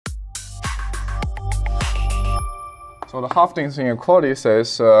So the Hofstad's inequality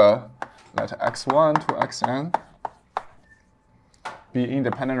says let x1 to xn be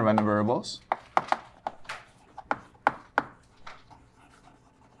independent random variables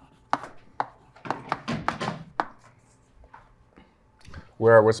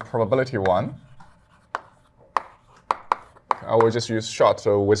where with probability 1, I will just use short,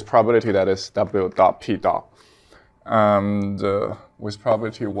 so with probability that is w dot p dot. And with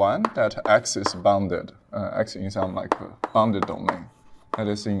probability 1 that x is bounded, x in some like bounded domain, that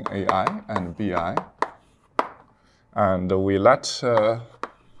is in AI and BI. And we let Ri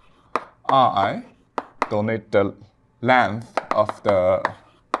denote the length of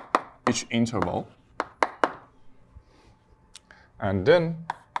each interval. And then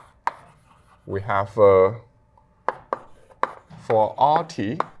we have for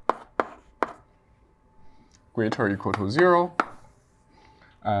Rt greater or equal to 0,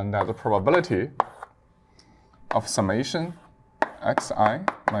 and that the probability of summation xi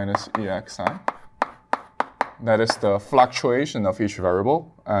minus exi, that is the fluctuation of each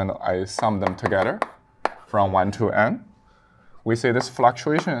variable, and I sum them together from 1 to n. We say this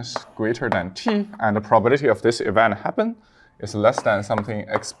fluctuation is greater than t, and the probability of this event happen is less than something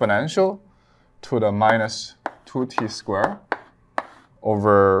exponential to the minus 2t squared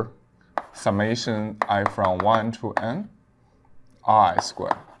over summation I from 1 to n I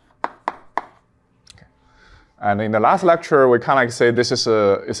squared. Okay. And in the last lecture, we kind of like say this is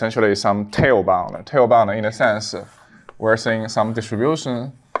essentially some tail bound. Tail bound in a sense, we're saying some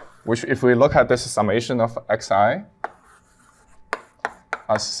distribution, which if we look at this summation of xi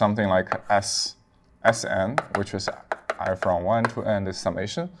as something like Sn, which is I from 1 to n, this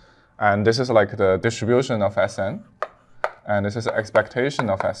summation. And this is like the distribution of Sn. And this is the expectation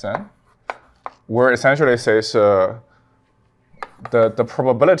of Sn, where essentially says the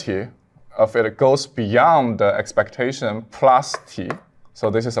probability of it goes beyond the expectation plus t. So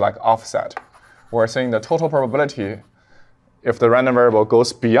this is like offset. We're saying the total probability if the random variable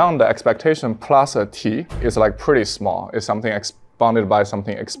goes beyond the expectation plus a t is like pretty small. It's something bounded by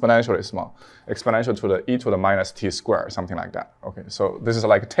something exponentially small, exponential to the e to the minus t squared, something like that. Okay, so this is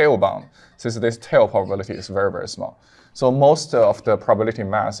like tail bound, since this tail probability is very, very small. So most of the probability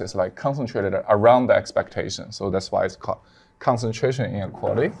mass is like concentrated around the expectation. So that's why it's called concentration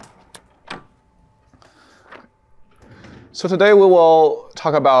inequality. So today we will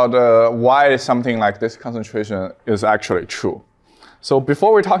talk about why something like this concentration is actually true. So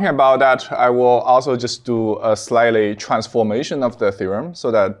before we're talking about that, I will also just do a slightly transformation of the theorem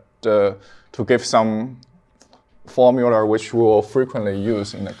so that to give some formula which we will frequently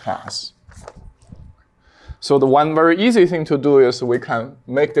use in the class. So the one very easy thing to do is we can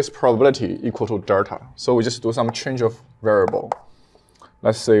make this probability equal to delta. So we just do some change of variable.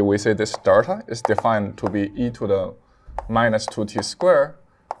 Let's say we say this delta is defined to be e to the minus 2t squared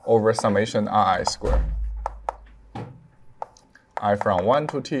over summation I squared. I from 1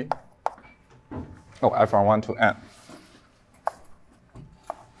 to t, I from 1 to n.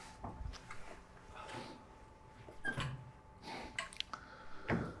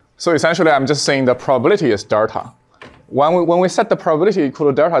 So essentially, I'm just saying the probability is delta. When we set the probability equal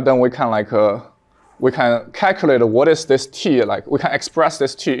to delta, then we can calculate what is this t, like we can express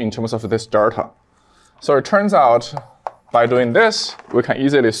this t in terms of this delta. So it turns out by doing this, we can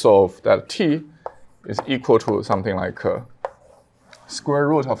easily solve that t is equal to something like square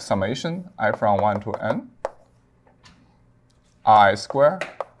root of summation I from 1 to n I squared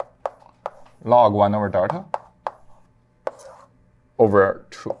log 1 over delta over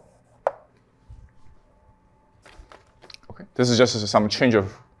 2. Okay, this is just some change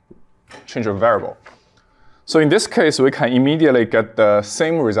of variable. So in this case, we can immediately get the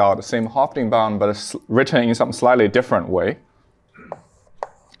same result, the same Hofstad bound, but it's written in some slightly different way.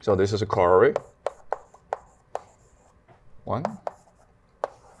 So this is a corollary. 1.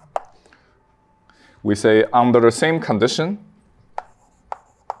 We say under the same condition,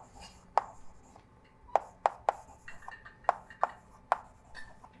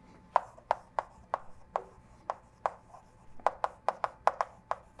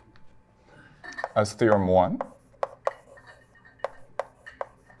 as theorem 1,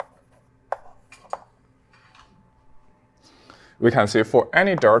 we can say for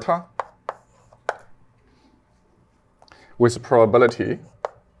any delta with probability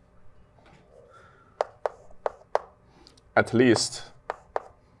at least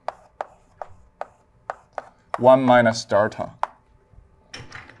 1 minus delta,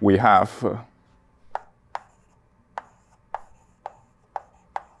 we have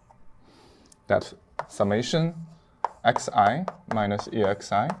that summation xi minus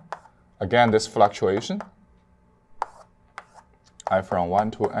exi, again this fluctuation, I from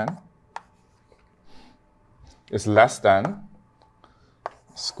 1 to n is less than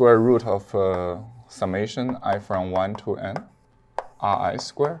square root of summation I from 1 to n ri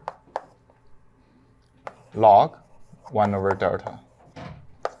squared log 1 over delta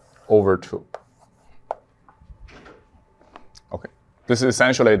over 2. Okay, this is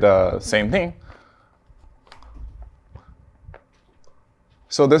essentially the same thing.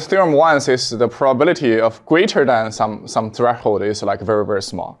 So this theorem 1 says the probability of greater than some threshold is like very, very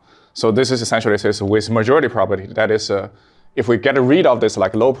small. So this is essentially says with majority probability. That is, if we get rid of this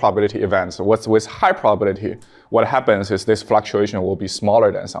like low probability events, what's with high probability, what happens is this fluctuation will be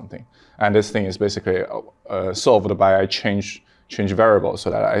smaller than something. And this thing is basically solved by I change variable so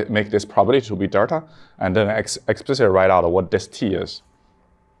that I make this probability to be delta, and then explicitly write out what this t is.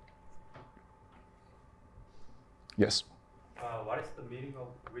 Yes? What is the meaning of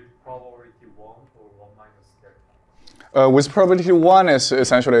with probability 1 or 1 minus delta? With probability 1 is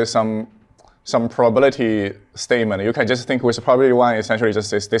essentially some probability statement. You can just think with probability 1 essentially just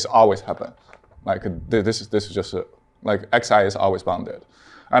says this always happen. Like this is just like xi is always bounded.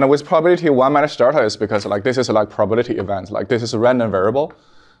 And with probability 1 minus delta is because like this is like probability events. Like this is a random variable.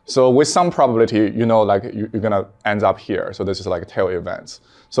 So with some probability, you know, like you're gonna end up here. So this is like tail events.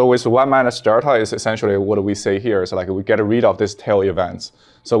 So with 1 minus delta is essentially what we say here. So like we get rid of this tail events.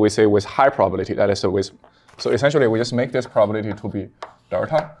 So we say with high probability, that is with, so essentially we just make this probability to be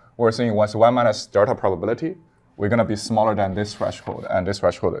delta. We're saying once 1 minus delta probability, we're gonna be smaller than this threshold. And this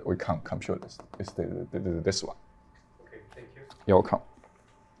threshold, we can't compute this. It's this one. Okay, thank you. You're welcome.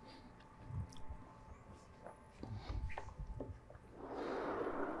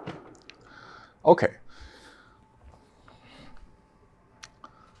 Okay.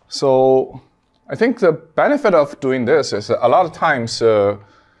 So I think the benefit of doing this is a lot of times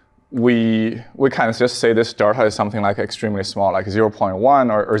we can just say this delta is something like extremely small, like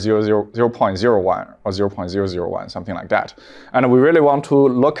 0.1 or 0.01 or 0.001, something like that. And we really want to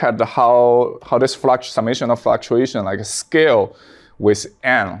look at how this summation of fluctuation like scale with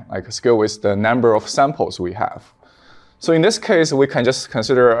n, like scale with the number of samples we have. So in this case, we can just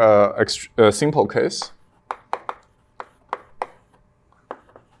consider a simple case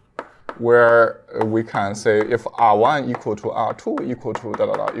where we can say if R1 equal to R2 equal to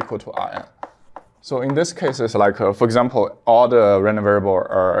equal to Rn. So in this case, it's like, for example, all the random variables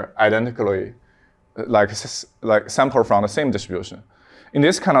are identically like sample from the same distribution. In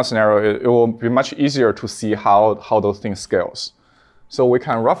this kind of scenario, it will be much easier to see how those things scales. So we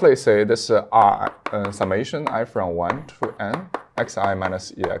can roughly say this R summation I from 1 to n xi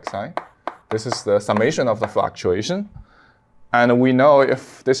minus exi. This is the summation of the fluctuation. And we know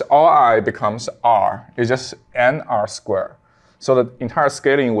if this Ri becomes R, it's just nr squared. So the entire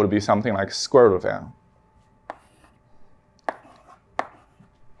scaling would be something like square root of n.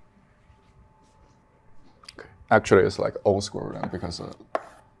 Okay. Actually, it's like O square root of n because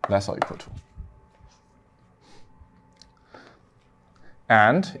less or equal to.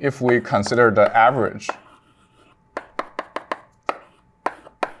 And if we consider the average,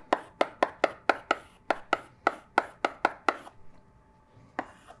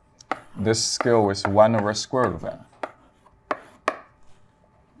 this scale is 1 over square root of n.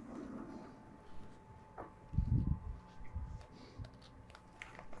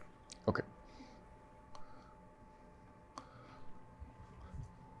 Okay.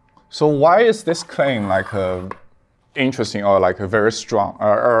 So why is this claim like interesting or like very strong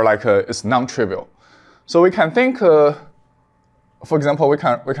or like it's non-trivial? So we can think, for example, we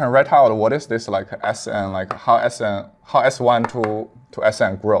can write out what is this like Sn, like how S1 to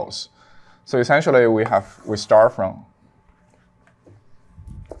Sn grows. So essentially we start from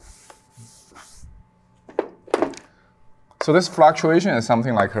so this fluctuation is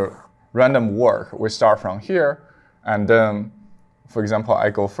something like a random walk. We start from here, and then, for example, I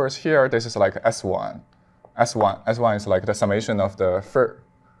go first here. This is like S1. S1 is like the summation of the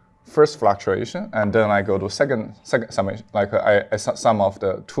first fluctuation, and then I go to second summation, like I sum of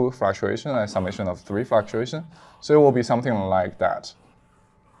the 2 fluctuation and summation of 3 fluctuation. So it will be something like that.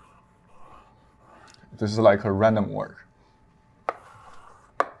 This is like a random walk.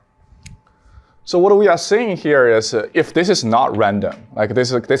 So what we are saying here is if this is not random, like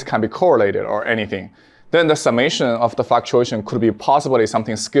this can be correlated or anything, then the summation of the fluctuation could be possibly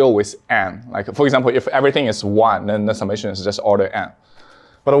something scale with n. Like for example, if everything is 1, then the summation is just order n.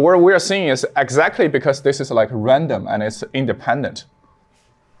 But what we are seeing is exactly because this is like random and it's independent.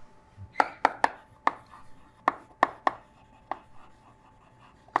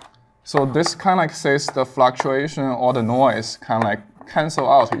 So this kind of like says the fluctuation or the noise kind of like cancel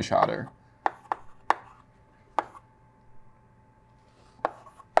out each other.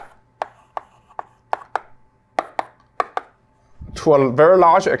 to a very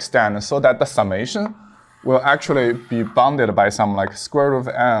large extent so that the summation will actually be bounded by some like square root of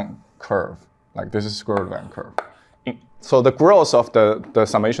n curve. Like this is square root of n curve. So the growth of the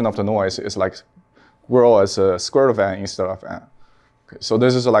summation of the noise is like grow as a square root of n instead of n. Okay, so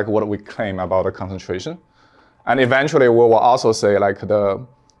this is like what we claim about the concentration. And eventually we will also say like the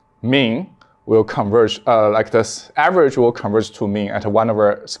mean will converge, like this average will converge to mean at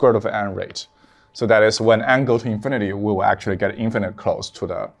 1/square root of n rate. So that is when n go to infinity, we will actually get infinite close to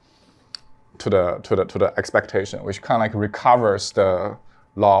the expectation, which kind of like recovers the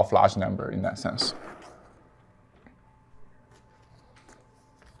law of large number in that sense.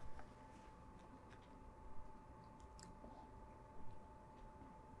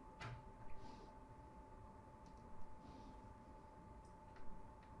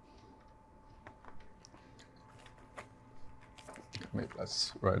 Maybe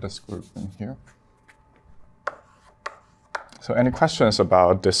let's write this group in here. So any questions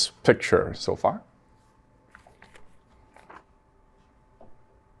about this picture so far?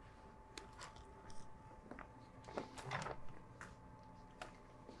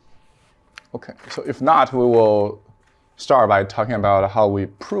 Okay, so if not, we will start by talking about how we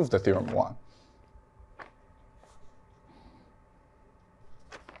prove the theorem 1.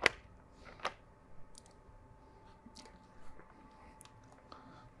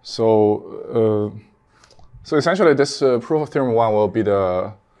 So essentially, this proof of theorem 1 will be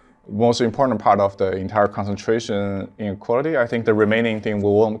the most important part of the entire concentration inequality. I think the remaining thing, we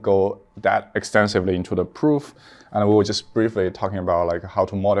won't go that extensively into the proof, and we will just briefly talking about like how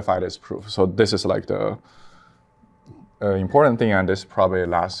to modify this proof. So this is like the important thing, and this probably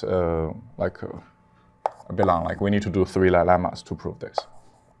lasts like a bit long. Like we need to do 3 lemmas to prove this.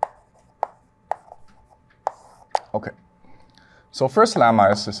 Okay. So first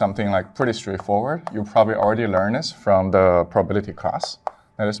lemma is something like pretty straightforward. You probably already learned this from the probability class.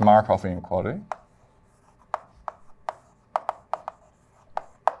 That is Markov inequality.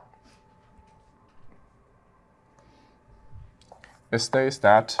 It states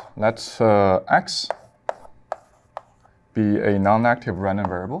that let x be a non-negative random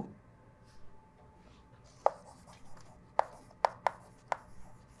variable.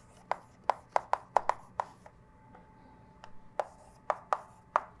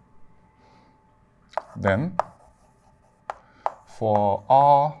 Then, for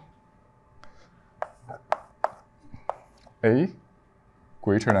all a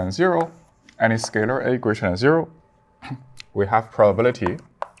greater than 0, any scalar a greater than 0, we have probability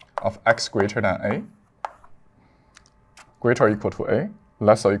of x greater than a, greater or equal to a,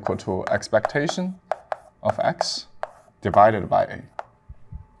 less or equal to expectation of x divided by a.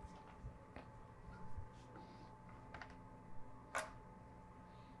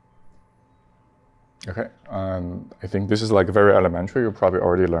 Okay, I think this is like very elementary. You probably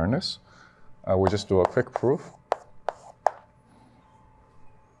already learned this. We'll just do a quick proof.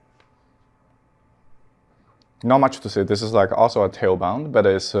 Not much to say. This is like also a tail bound, but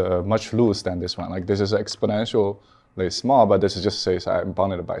it's much loose than this one. Like this is exponentially small, but this is just says I'm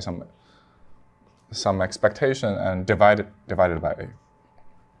bounded by some expectation and divided by a.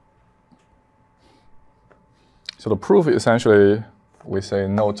 So the proof essentially, we say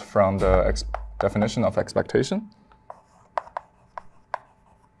note from the definition of expectation.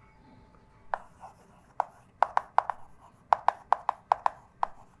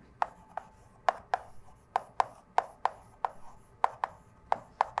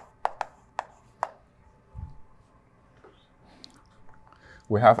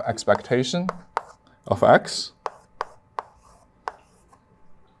 We have expectation of x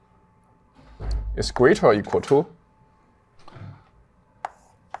is greater or equal to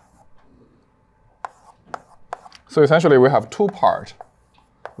So essentially, we have 2 parts.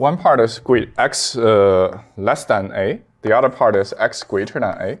 One part is x less than a. The other part is x greater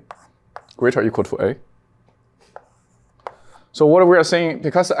than a, greater or equal to a. So what we are saying,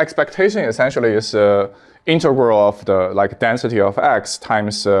 because the expectation essentially is integral of the density of x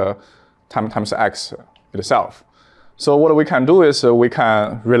times times x itself. So what we can do is we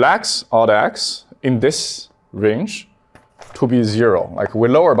can relax all the x in this range to be 0. Like we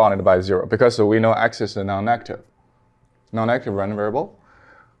lower bound it by 0 because we know x is a non-negative random variable.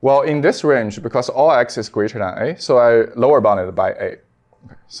 Well, in this range, because all x is greater than a, so I lower bound it by a.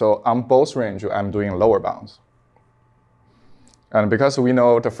 Okay. So on both range, I'm doing lower bounds. And because we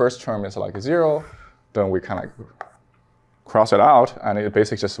know the first term is like 0, then we can cross it out, and it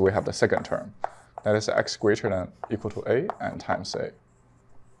basically just we have the second term. That is x greater than equal to a and times a,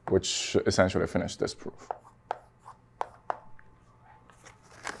 which essentially finished this proof.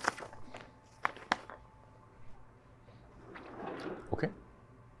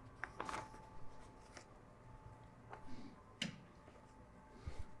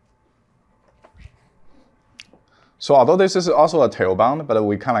 So although this is also a tail bound, but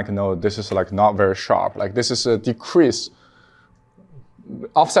we kind of like know this is like not very sharp. Like this is a decrease.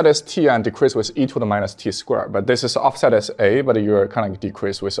 Offset is t and decrease with e to the minus t squared. But this is offset as a, but you're kind of like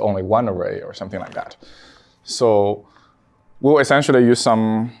decrease with only one array or something like that. So we'll essentially use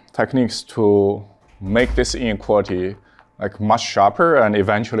some techniques to make this inequality like much sharper, and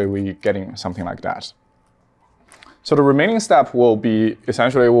eventually we getting something like that. So the remaining step will be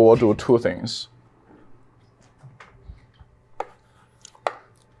essentially we will do two things.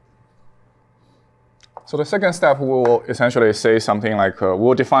 So the second step we will essentially say something like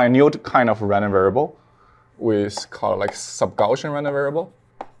we'll define a new kind of random variable, with called like sub-Gaussian random variable.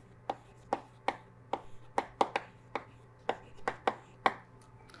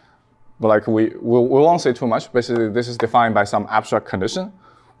 But like we won't say too much. Basically, this is defined by some abstract condition.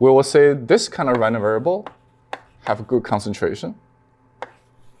 We will say this kind of random variable have good concentration.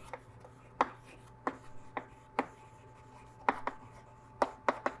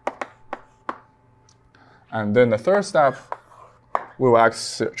 And then the third step, we will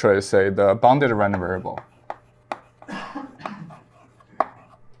actually say the bounded random variable,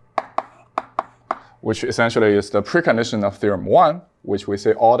 which essentially is the precondition of theorem 1, which we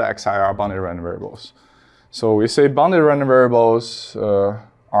say all the xi are bounded random variables. So we say bounded random variables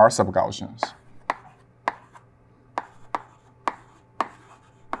are sub-Gaussians.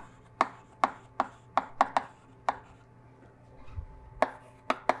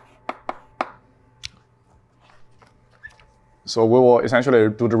 So we will essentially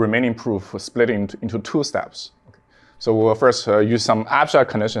do the remaining proof split into two steps. Okay. So we will first use some abstract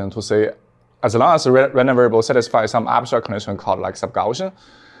condition to say, as long as the random variable satisfies some abstract condition called like sub-Gaussian,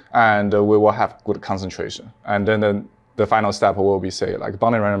 and we will have good concentration. And then the final step will be say like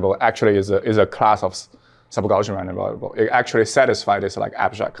bounded random variable actually is a class of sub-Gaussian random variable. It actually satisfies this like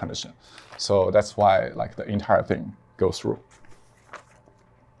abstract condition. So that's why like the entire thing goes through.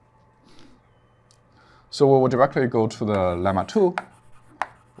 So we will directly go to the lemma 2,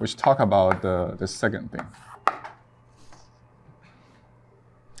 which talk about the second thing.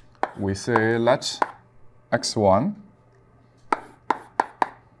 We say let x1,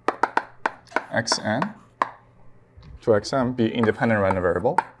 xn to xm be independent random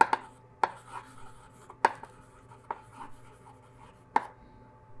variable.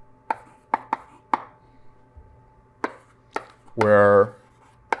 Where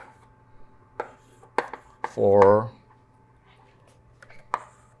for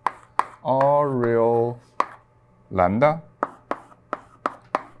all real lambda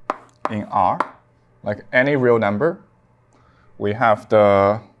in R, like any real number, we have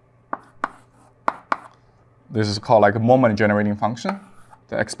this is called like a moment generating function.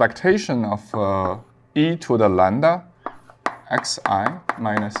 The expectation of e to the lambda xi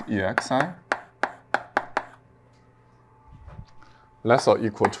minus exi less or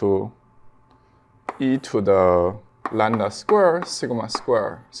equal to e to the lambda square, sigma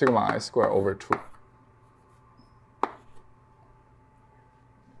I square over 2.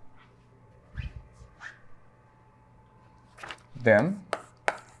 Then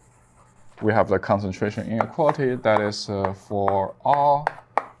we have the concentration inequality that is for all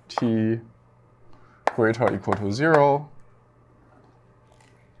t greater or equal to 0.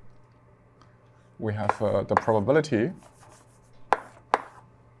 We have the probability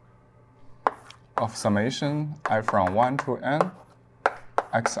of summation I from 1 to n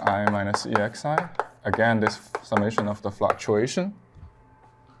xi minus exi. Again, this summation of the fluctuation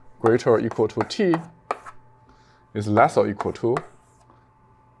greater or equal to t is less or equal to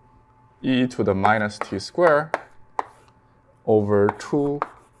e to the minus t square over 2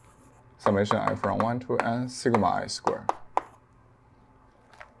 summation I from 1 to n sigma I square.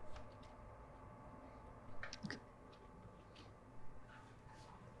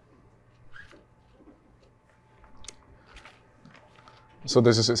 So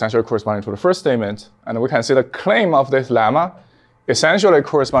this is essentially corresponding to the first statement. And we can see the claim of this lemma essentially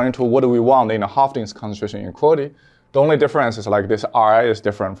corresponding to what we want in a Hofstad's concentration inequality. The only difference is like this Ri is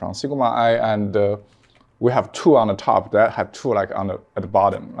different from sigma I, and we have 2 on the top that have 2 like at the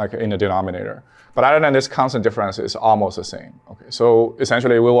bottom, like in the denominator. But other than this constant difference is almost the same. Okay, so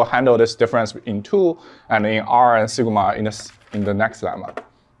essentially we will handle this difference in 2 and in R and sigma in the next lemma.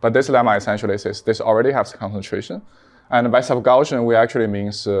 But this lemma essentially says this already has concentration. And by sub-Gaussian, we actually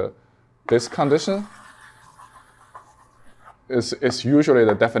means this condition is usually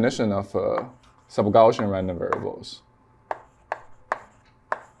the definition of sub-Gaussian random variables.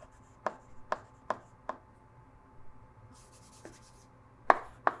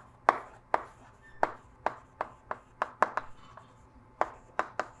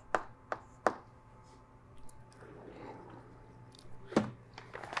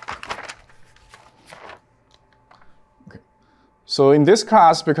 So in this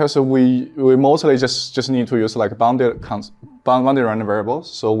class, because we mostly just need to use like bounded random variables,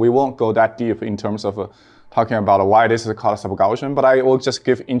 so we won't go that deep in terms of talking about why this is called sub-Gaussian, but I will just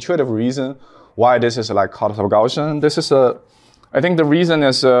give intuitive reason why this is like called sub-Gaussian. This is I think the reason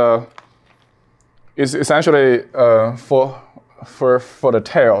is essentially for the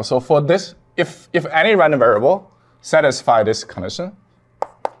tail. So for this, if any random variable satisfy this condition,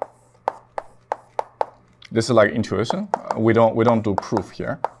 this is like intuition. We don't do proof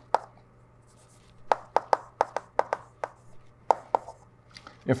here.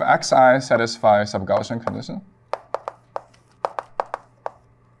 If xi satisfies sub-Gaussian condition,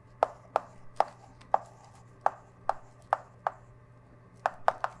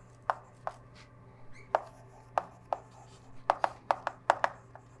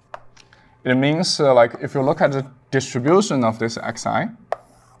 it means like if you look at the distribution of this xi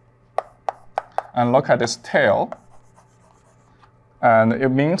and look at this tail, and it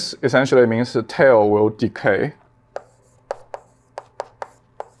means essentially means the tail will decay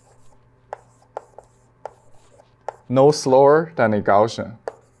no slower than a Gaussian.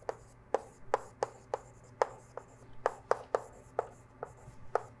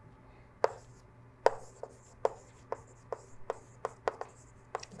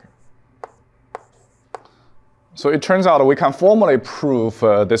 So it turns out we can formally prove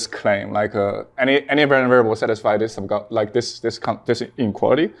this claim, like any random variable satisfy this like this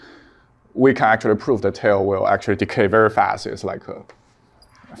inequality. We can actually prove the tail will actually decay very fast. It's like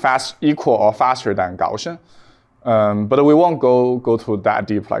equal or faster than Gaussian. But we won't go to that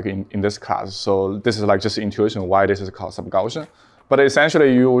deep like in this class. So this is like just intuition why this is called sub-Gaussian. But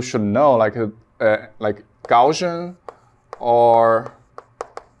essentially you should know like Gaussian or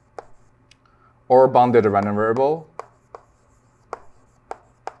bounded random variable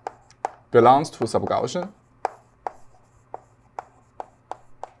belongs to sub-Gaussian.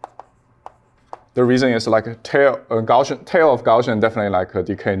 The reason is like tail of Gaussian definitely like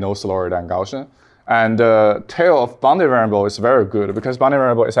decay no slower than Gaussian. And tail of bounded variable is very good because bounded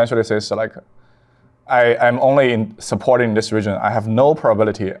variable essentially says like I'm only supporting this region. I have no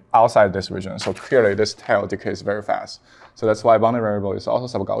probability outside this region. So clearly this tail decays very fast. So that's why bounded variable is also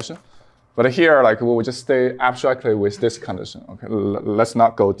sub-Gaussian. But here, like, we will just stay abstractly with this condition. Okay, let's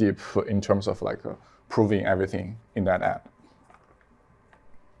not go deep in terms of like proving everything in that app.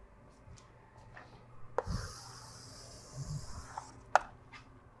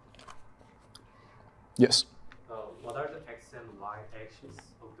 Yes. What are the x and y axes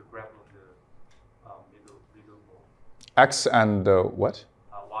of the graph of the middle ball? X and what?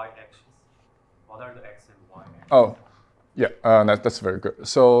 Y axis. What are the x and y axes? Oh. Yeah, that's very good.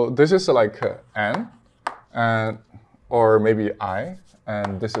 So this is like n, and or maybe I,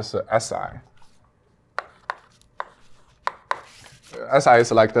 and this is si. Si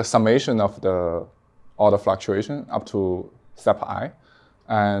is like the summation of all the fluctuation up to step I,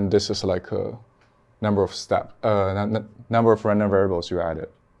 and this is like a number of number of random variables you added.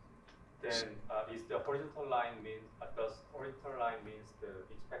 Then is the horizontal line means does horizontal line means the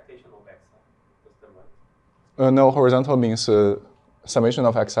expectation of xi? Is that right? No, horizontal means summation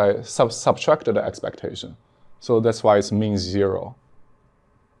of xi subtracted the expectation. So that's why it means 0.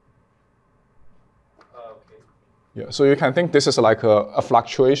 Okay. Yeah, so you can think this is like a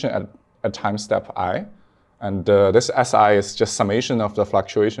fluctuation at time step I. And this Si is just summation of the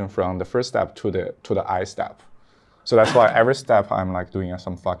fluctuation from the first step to the I step. So that's why every step I'm like doing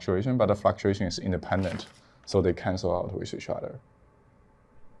some fluctuation, but the fluctuation is independent. So they cancel out with each other.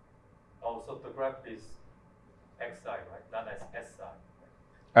 Oh, so the graph is xi, right? Not as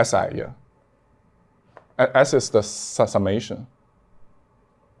si. Si, yeah. S is the summation.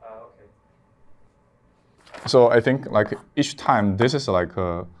 Okay. So I think like each time this is like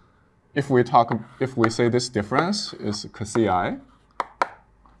if we say this difference is Ci,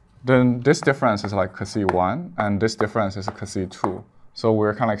 then this difference is like Ci1, and this difference is Ci2. So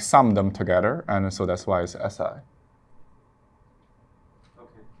we're kind of like sum them together, and so that's why it's Si. Okay.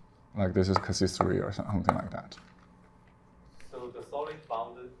 Like this is Ci3 or something like that. So the solid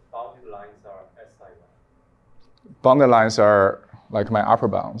bounded lines are Si, right? Bounded lines are like my upper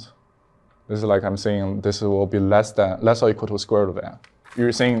bounds. This is like I'm saying this will be less or equal to square root of n.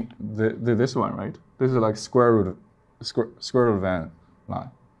 You're saying this one, right? This is like square root of n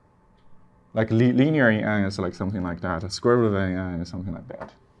line. Like linear in n is like something like that. Square root of n is something like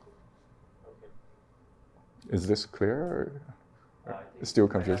that. Okay. Is this clear? Or it's still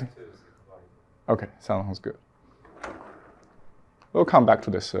confusing? Okay, sounds good. We'll come back to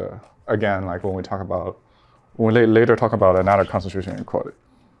this again, like when we later talk about another concentration inequality.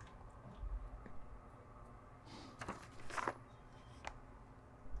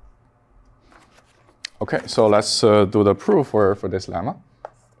 Okay, so let's do the proof for this lemma.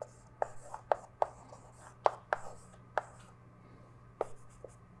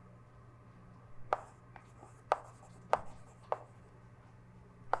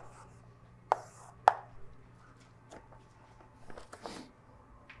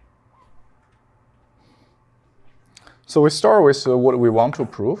 So we start with what we want to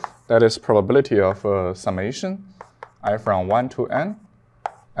prove. That is probability of summation I from 1 to n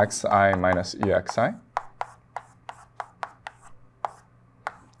xi minus exi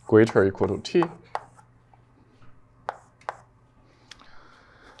greater or equal to t.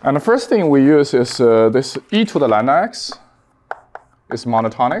 And the first thing we use is this e to the lambda x is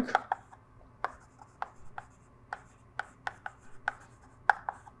monotonic.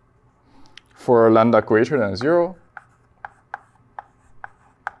 For lambda greater than 0.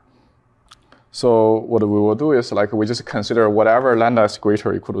 So what we will do is we just consider whatever lambda is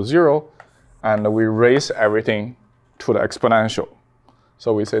greater or equal to 0, and we raise everything to the exponential.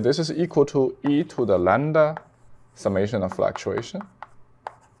 So we say this is equal to e to the lambda summation of fluctuation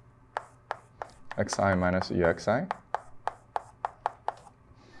xi minus exi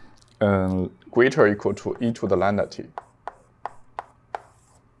and greater or equal to e to the lambda t.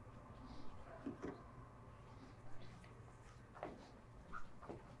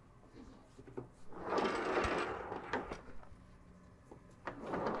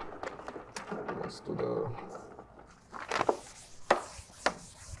 Let's do the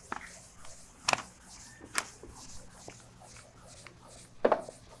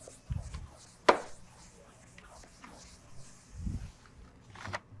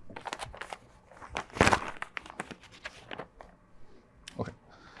okay.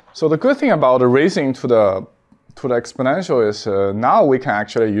 So the good thing about the raising to the exponential is now we can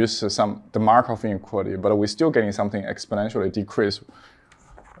actually use the Markov inequality, but we're still getting something exponentially decreased.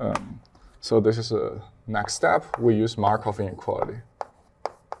 So this is a next step. We use Markov inequality.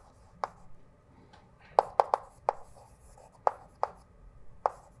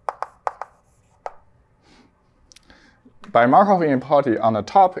 By Markov inequality, on the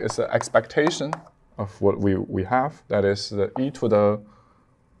top is the expectation of what we have. That is the e to the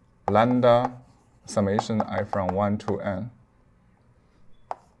lambda summation I from 1 to n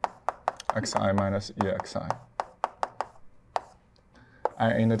xi minus exi.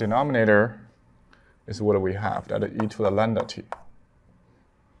 And in the denominator is what we have, that is e to the lambda t.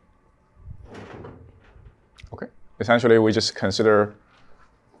 Okay. Essentially, we just consider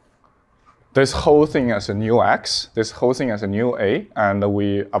this whole thing as a new x, this whole thing as a new a, and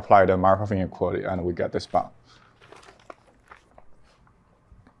we apply the Markov inequality, and we get this bound.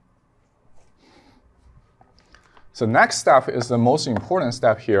 So next step is the most important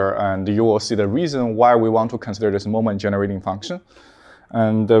step here, and you will see the reason why we want to consider this moment-generating function.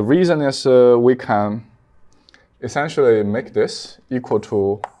 And the reason is we can essentially make this equal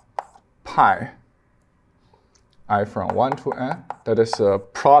to pi I from 1 to n. That is a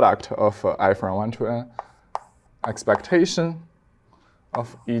product of I from 1 to n expectation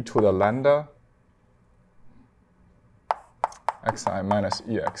of e to the lambda xi minus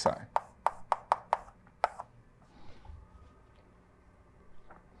exi.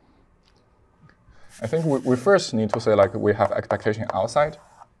 I think we first need to say we have expectation outside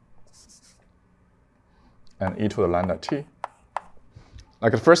and e to the lambda t.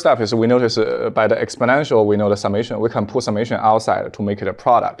 The first step is we notice by the exponential, we know the summation. We can put summation outside to make it a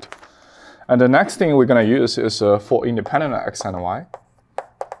product. And the next thing we're going to use is for independent x and y.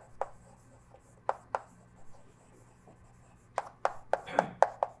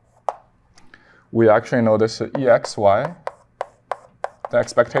 We actually know this exy. The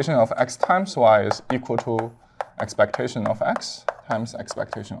expectation of x times y is equal to expectation of x times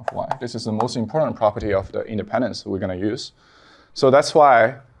expectation of y. This is the most important property of the independence we're going to use. So that's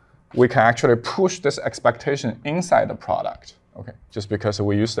why we can actually push this expectation inside the product, okay? Just because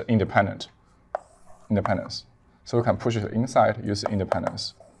we use the independence. So we can push it inside, use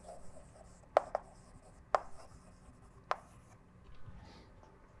independence.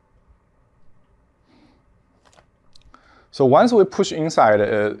 So once we push inside,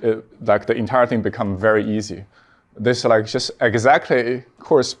 the entire thing becomes very easy. This just exactly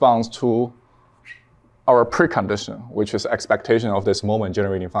corresponds to our precondition, which is expectation of this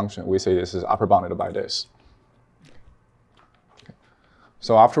moment-generating function. We say this is upper bounded by this. Okay.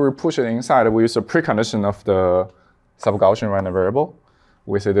 So after we push it inside, we use the precondition of the sub-Gaussian random variable.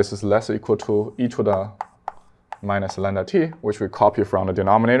 We say this is less or equal to e to the minus lambda t, which we copy from the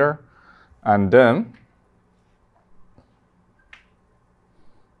denominator. And then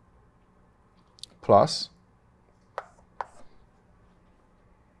plus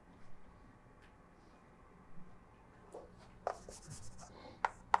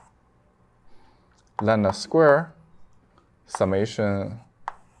lambda square summation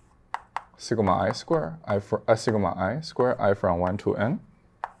sigma I square, sigma I square, I from 1 to n,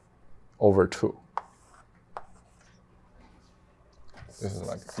 over 2. This is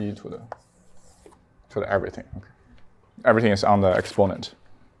like e to the everything. Okay. Everything is on the exponent.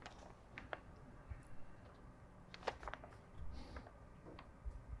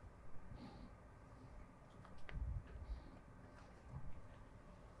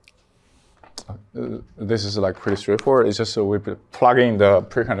 This is like pretty straightforward. It's just we plug in the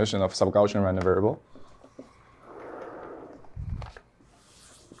precondition of sub-Gaussian random variable.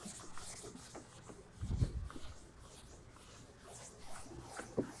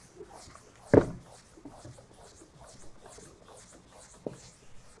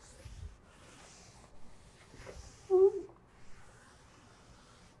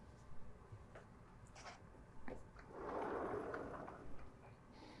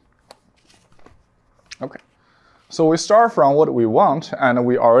 Okay, so we start from what we want, and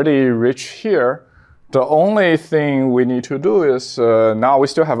we already reach here. The only thing we need to do is now we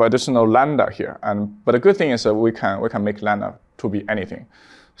still have additional lambda here, but the good thing is that we can make lambda to be anything.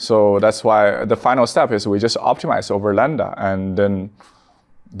 So that's why the final step is we just optimize over lambda, and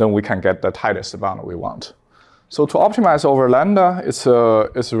then we can get the tightest bound we want. So to optimize over lambda,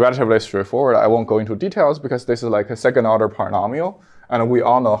 it's relatively straightforward. I won't go into details because this is like a second-order polynomial. And we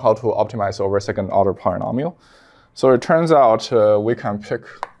all know how to optimize over second-order polynomial. So it turns out we can pick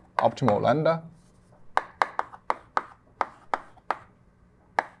optimal lambda.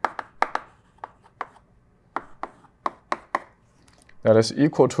 That is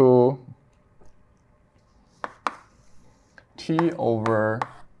equal to t over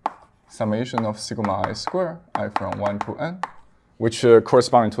summation of sigma I square, I from 1 to n, which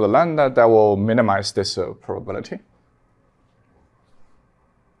corresponding to the lambda that will minimize this probability.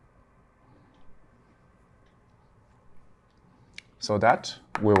 So that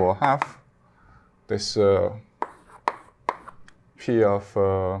we will have this P of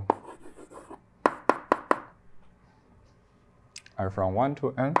I from 1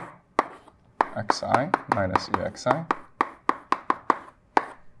 to n xi minus exi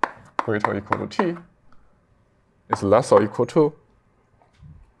greater or equal to t is less or equal to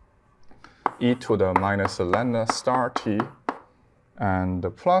e to the minus lambda star t and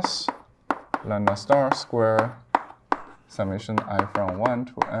plus lambda star square summation I from 1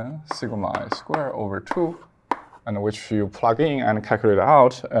 to n sigma I square over 2, and which you plug in and calculate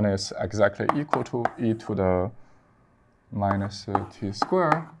out, and it's exactly equal to e to the minus t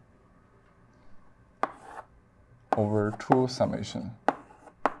square over 2 summation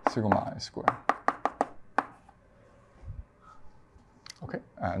sigma I square. Okay,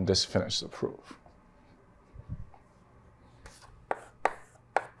 and this finishes the proof.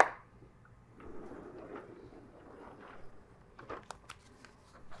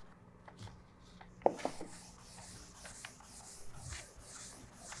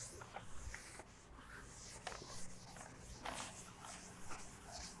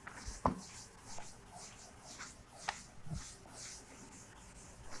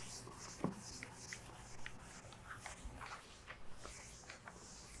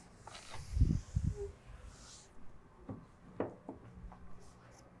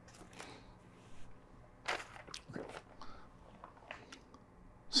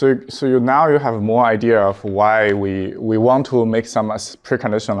 So now you have more idea of why we want to make some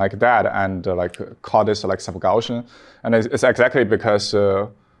precondition like that and like call this like sub-Gaussian, and it's exactly because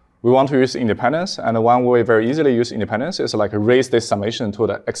we want to use independence, and one way very easily use independence is like raise this summation to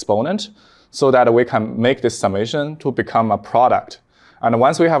the exponent so that we can make this summation to become a product. And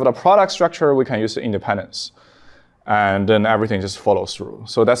once we have the product structure, we can use independence, and then everything just follows through.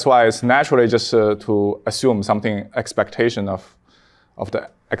 So that's why it's naturally just to assume something expectation of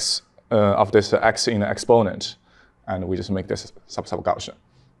this x in the exponent, and we just make this sub-Gaussian.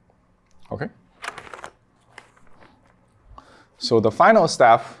 Okay. So the final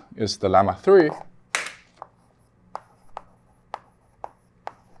step is the lemma 3.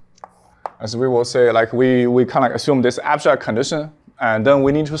 As we will say, like we kind of assume this abstract condition, and then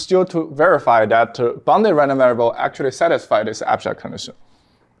we need to still verify that bounded random variable actually satisfy this abstract condition.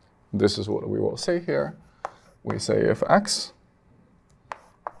 This is what we will say here. We say if x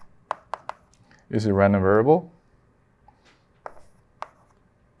is a random variable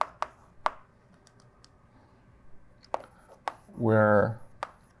where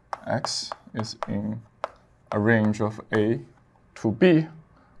x is in a range of A to B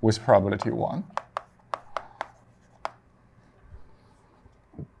with probability 1,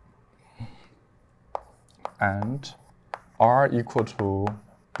 and R equal to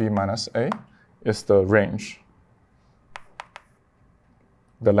B minus A is the range,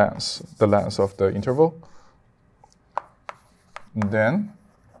 the length of the interval. And then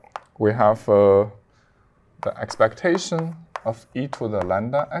we have the expectation of e to the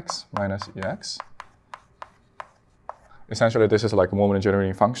lambda x minus ex. Essentially, this is like a moment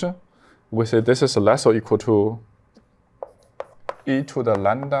generating function. We say this is less or equal to e to the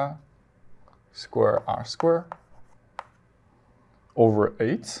lambda square r square over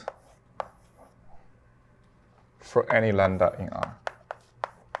 8 for any lambda in R.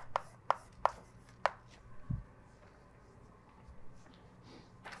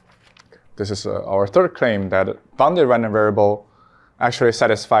 This is our third claim that bounded random variable actually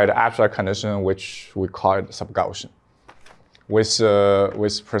satisfies the abstract condition, which we call it sub-Gaussian,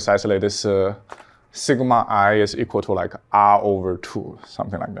 with precisely this sigma I is equal to like R over 2,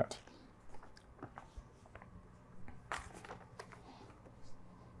 something like that.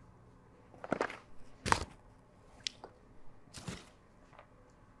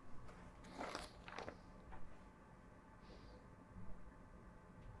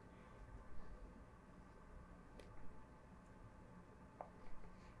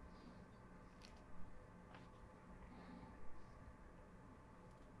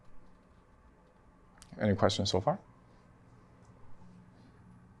 Any questions so far?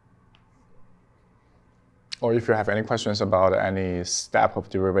 Or if you have any questions about any step of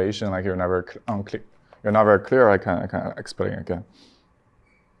derivation, like you're never very clear, I can explain again.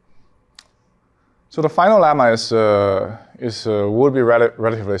 So the final lemma would be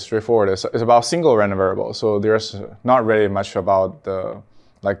relatively straightforward. It's about single random variable. So there's not really much about the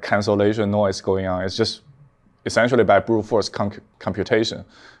like cancellation noise going on. It's just essentially by brute force computation,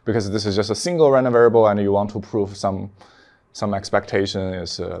 because this is just a single random variable and you want to prove some expectation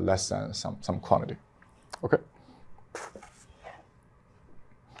is less than some quantity. Okay.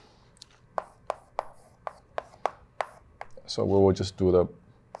 So we will just do the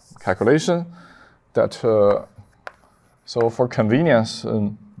calculation that, so for convenience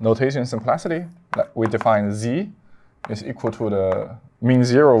and notation simplicity, we define z is equal to the mean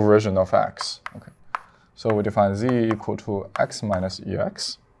zero version of x. Okay. So we define z equal to x minus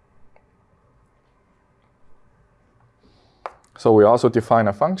ex. So we also define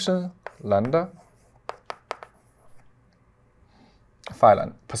a function, lambda, psi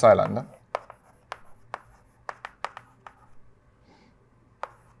lambda.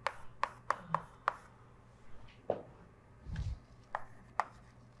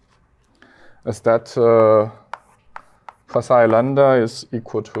 Is that psi lambda is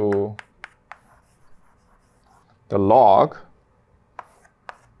equal to the log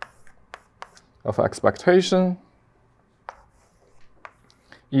of expectation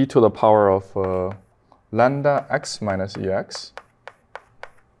e to the power of lambda x minus ex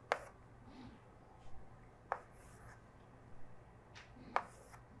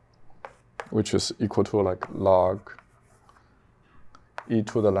which is equal to like log e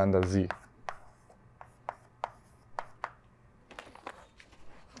to the lambda z.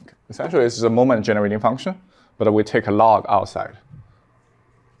 Okay. Essentially, it's a moment generating function, but we take a log outside.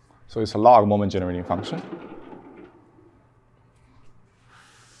 So it's a log moment generating function.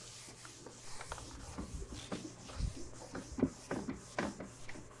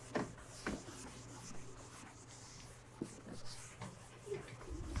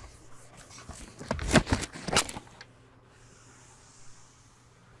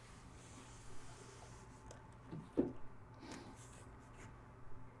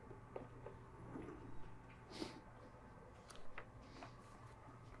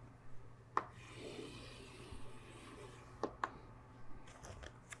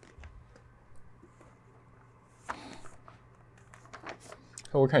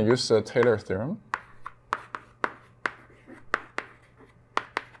 So we can use the Taylor theorem,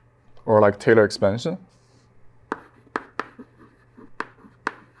 or like Taylor expansion.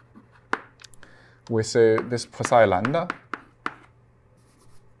 We say this psi lambda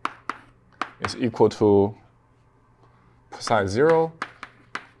is equal to psi 0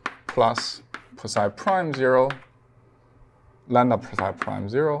 plus psi prime 0, lambda psi prime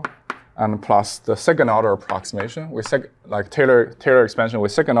 0, and plus the second order approximation. We like Taylor expansion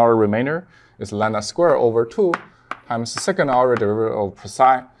with second order remainder is lambda square over 2 times the second order derivative of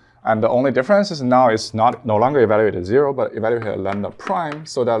psi. And the only difference is now it's no longer evaluated 0, but evaluated at lambda prime,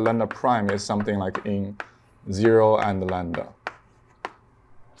 so that lambda prime is something like in 0 and lambda,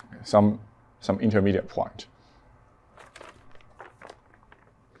 some intermediate point.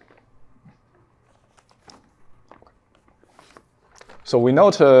 So we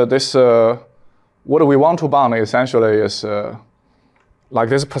note this, what we want to bound essentially is like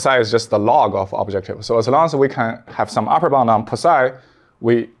this psi is just the log of objective. So as long as we can have some upper bound on psi,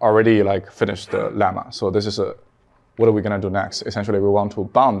 we already like finished the lemma. So this is what are we going to do next? Essentially, we want to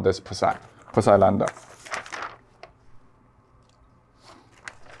bound this psi lambda.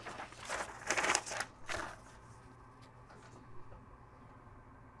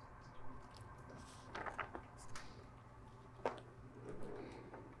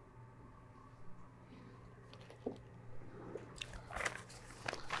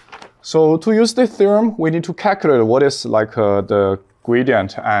 So to use this theorem, we need to calculate what is like the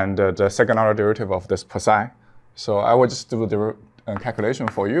gradient and the second order derivative of this psi. So I will just do the calculation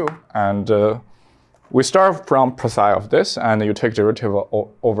for you. And we start from psi of this, and you take derivative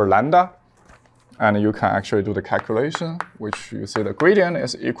over lambda. And you can actually do the calculation, which you see the gradient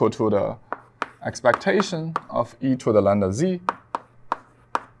is equal to the expectation of e to the lambda z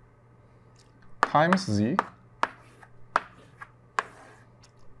times z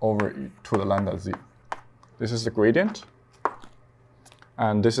over e to the lambda z. This is the gradient,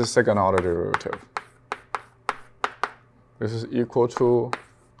 and this is second order derivative. This is equal to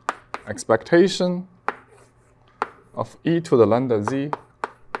expectation of e to the lambda z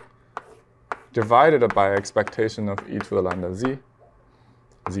divided by expectation of e to the lambda z,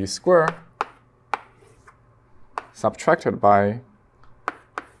 z squared, subtracted by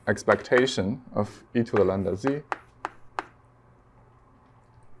expectation of e to the lambda z,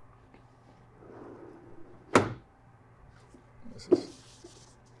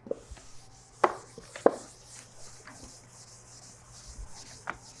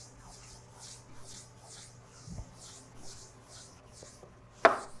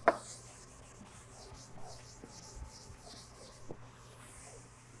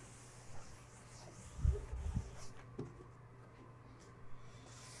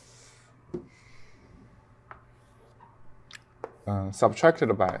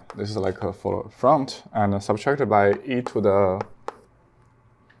 subtracted by, this is like for front, and subtracted by e to the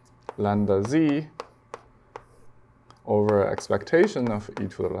lambda z over expectation of e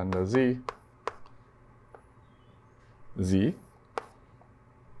to the lambda z, z,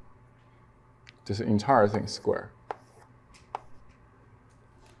 this entire thing square.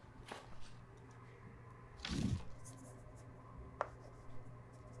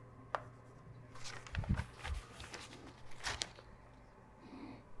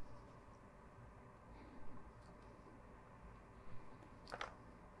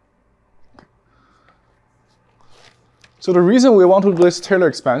 So the reason we want to do this Taylor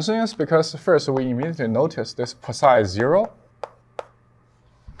expansion is because first we immediately notice this psi is 0.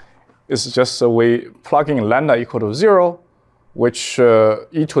 It's just we plug in lambda equal to 0, which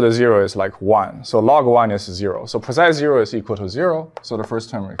e to the 0 is like 1. So log 1 is 0. So psi 0 is equal to 0. So the first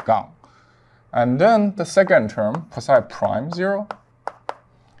term is gone. And then the second term, psi prime 0,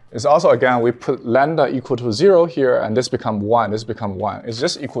 is also, again, we put lambda equal to 0 here, and this become 1, this become 1. It's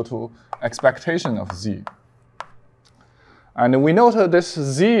just equal to expectation of z. And we note that this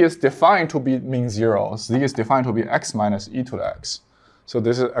z is defined to be mean 0. Z is defined to be x minus e to the x. So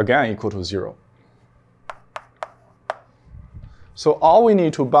this is, again, equal to 0. So all we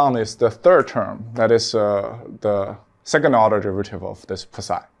need to bound is the third term, that is the second order derivative of this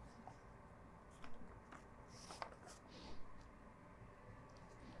psi.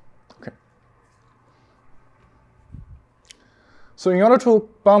 Okay. So in order to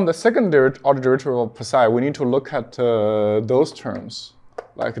bound the second order derivative of psi, we need to look at those terms,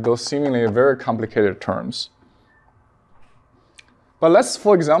 like those seemingly very complicated terms. But let's,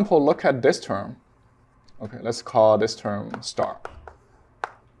 for example, look at this term. Okay, let's call this term star.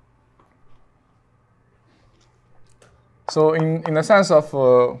 So in the sense of,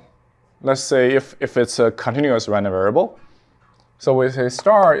 let's say if it's a continuous random variable, so we say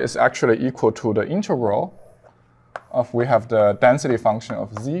star is actually equal to the integral of, we have the density function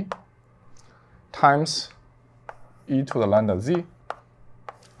of z times e to the lambda z,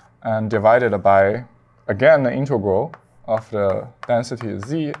 and divided by, again, the integral of the density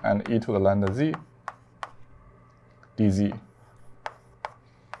z and e to the lambda z dz.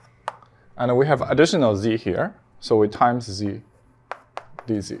 And we have additional z here, so we times z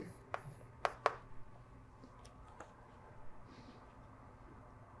dz.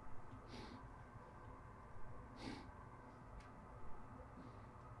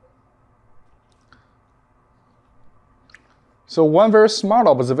 So one very smart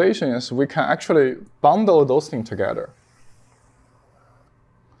observation is we can actually bundle those things together.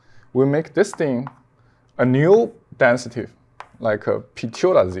 We make this thing a new density, like a p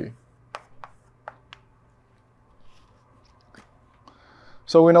tilde z.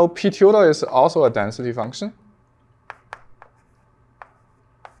 So we know p tilde is also a density function.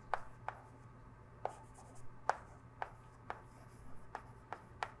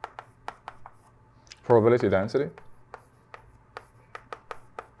 probability density.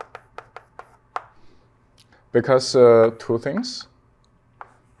 Because two things.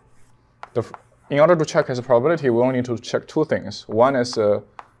 In order to check its probability, we only need to check two things. One is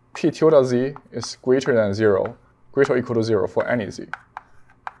p tilde z is greater than 0, greater or equal to 0 for any z.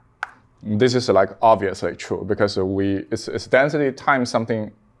 This is like obviously true because it's density times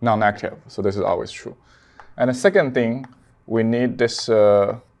something non-negative, so this is always true. And the second thing, we need this,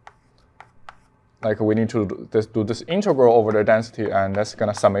 we need to do this integral over the density, and that's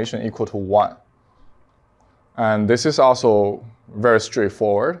gonna summation equal to 1. And this is also very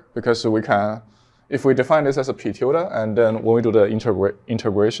straightforward because we can, if we define this as a p tilde, and then when we do the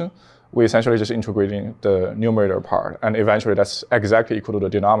integration, we essentially just integrating the numerator part, and eventually that's exactly equal to the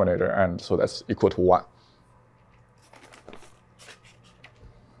denominator, and so that's equal to 1.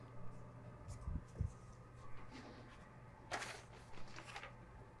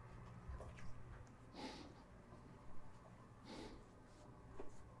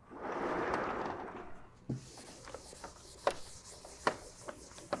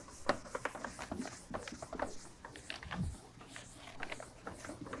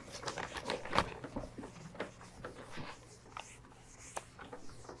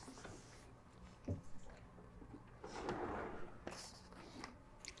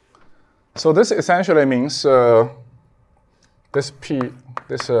 So this essentially means this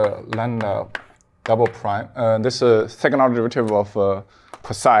lambda double prime, this second order derivative of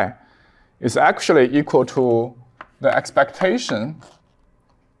psi is actually equal to the expectation.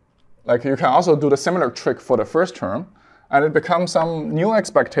 Like you can also do the similar trick for the first term, and it becomes some new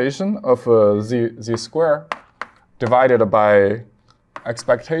expectation of z squared divided by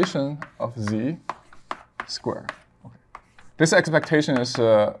expectation of z squared. This expectation is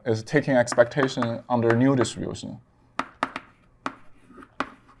taking expectation under new distribution.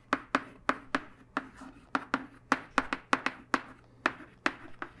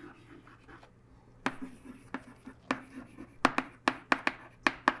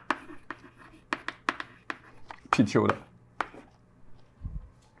 P tilde.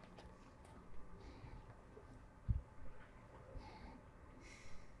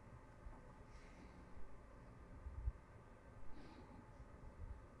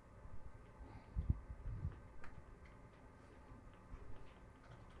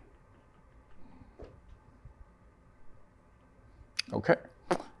 Okay,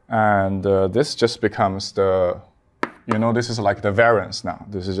 and this just becomes the, this is like the variance now.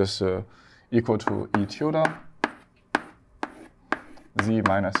 This is just equal to E tilde z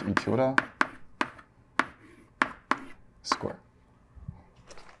minus E tilde square.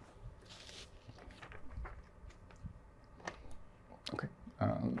 Okay,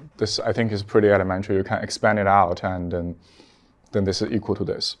 this I think is pretty elementary. You can expand it out, and then this is equal to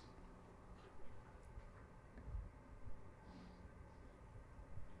this.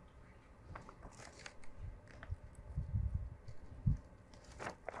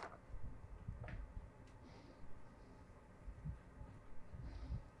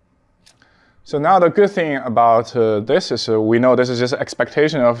 So now the good thing about this is we know this is just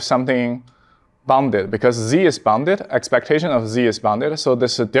expectation of something bounded. Because z is bounded, expectation of z is bounded, so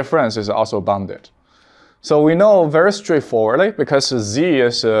this difference is also bounded. So we know very straightforwardly, because z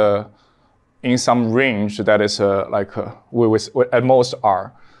is in some range that is with at most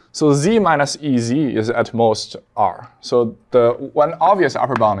r. So z minus ez is at most r. So the one obvious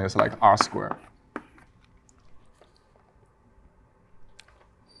upper bound is like r squared.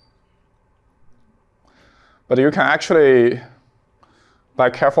 But you can actually, by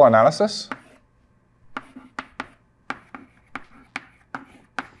careful analysis,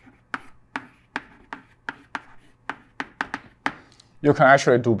 you can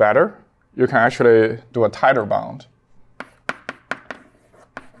actually do better. You can actually do a tighter bound.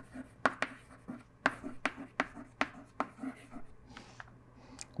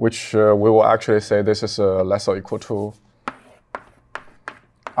 Which we will actually say this is less or equal to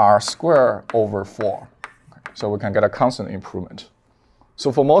r squared over 4. So we can get a constant improvement.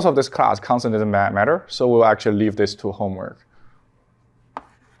 So for most of this class, constant doesn't matter, so we'll actually leave this to homework.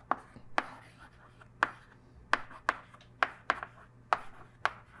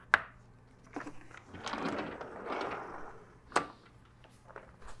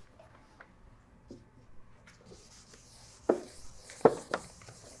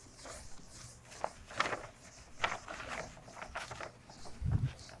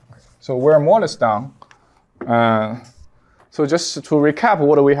 So we're more or less done. So just to recap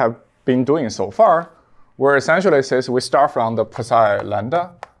what we have been doing so far, we're essentially says we start from the psi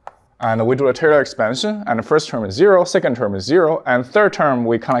lambda, and we do a Taylor expansion, and the first term is 0, second term is 0, and third term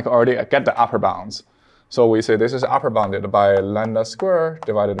we kind of already get the upper bounds. So we say this is upper bounded by lambda square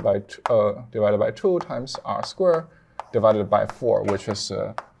divided by 2 times r square divided by 4, which is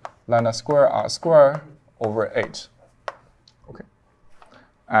lambda square r square over 8. Okay.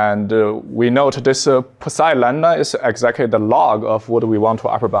 And we note this psi lambda is exactly the log of what we want to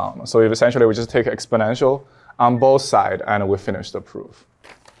upper bound. So essentially we just take exponential on both sides and we finish the proof.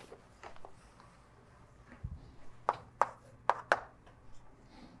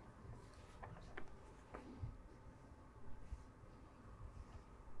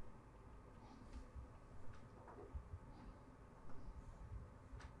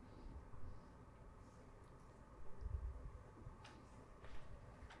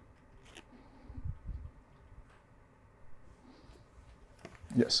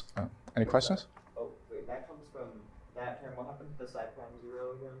 Yes. Any questions? Oh, wait, that comes from that term. What happened to the psi prime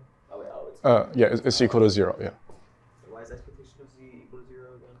 0 again? Oh, wait, it's Yeah, it's equal to 0, yeah. Why is expectation of z equal to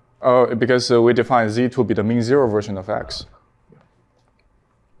 0 again? Because we define z to be the mean zero version of x.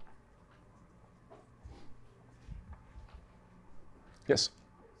 Yes?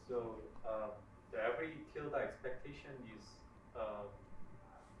 So every tilde expectation is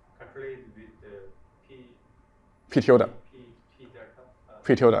calculated with the P tilde. P delta?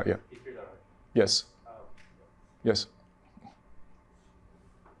 P tilde, yeah. P tilde. Yes. Yes.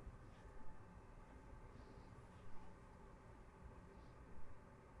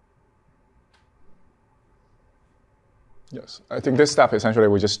 Yes. I think this step essentially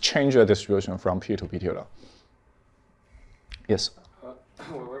we just change the distribution from P to P tilde. Yes. What's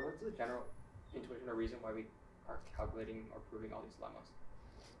the general intuition or reason why we are calculating or proving all these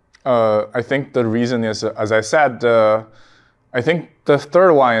lemmas? I think the reason is, as I said, I think the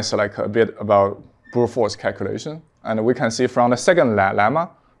third one is like a bit about brute force calculation. And we can see from the second lemma,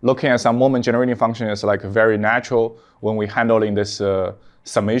 looking at some moment generating function is like very natural when we handling this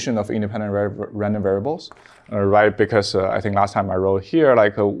summation of independent random variables, right? Because I think last time I wrote here,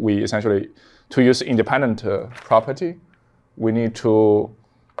 like we essentially, to use independent property, we need to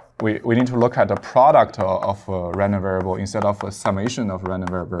look at the product of a random variable instead of a summation of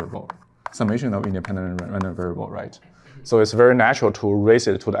random variable, summation of independent random variable, right? So it's very natural to raise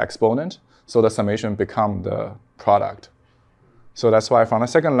it to the exponent, so the summation become the product. So that's why from the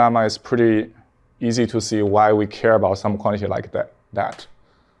second lemma, it's pretty easy to see why we care about some quantity like that.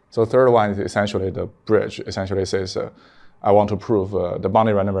 So third one is essentially the bridge. Essentially says, I want to prove the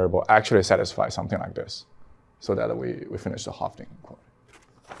boundary random variable actually satisfies something like this, so that we finish the Hofstadter inequality.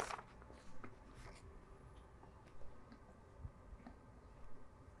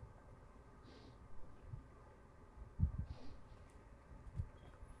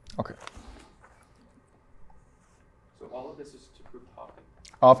 Okay. So all of this is to prove Hofstadter.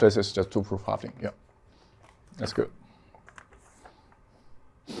 All of this is just to prove Hofstadter. Yeah, that's good.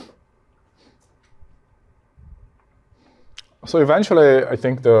 So eventually, I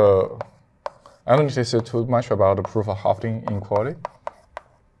think I don't need to say too much about the proof of Hofstadter inequality.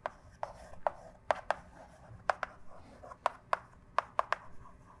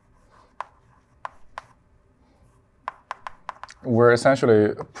 We're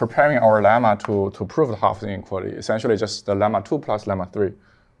essentially preparing our lemma to prove the Hofstadter inequality, essentially just the lemma 2 plus lemma 3.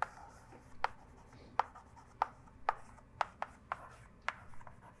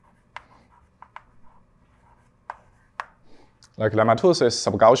 Like lemma 2 says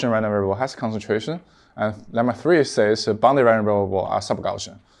sub-Gaussian random variable has concentration, and lemma 3 says boundary random variable are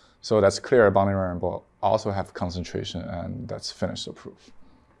sub-Gaussian. So that's clear boundary random variable also have concentration, and that's finished the proof.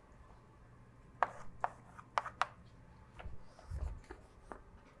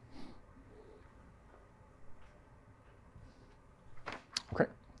 Okay.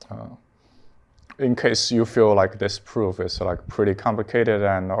 In case you feel like this proof is like pretty complicated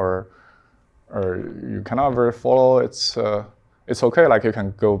and or you cannot very follow, it's okay. Like you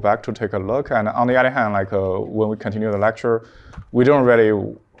can go back to take a look. And on the other hand, like when we continue the lecture, we don't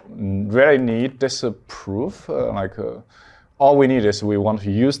really need this proof. All we need is we want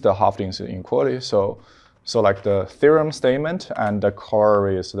to use the Hofstadter inequality. So like the theorem statement and the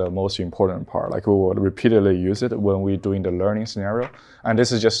corollary is the most important part. Like we will repeatedly use it when we're doing the learning scenario. And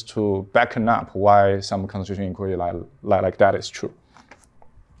this is just to backen up why some concentration inequality like that is true.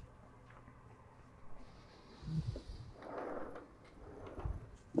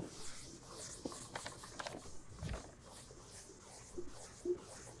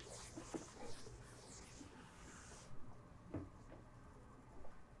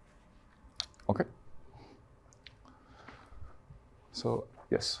 Okay. So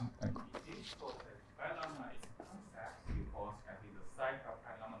yes. This for phenomena is concept because I think the site of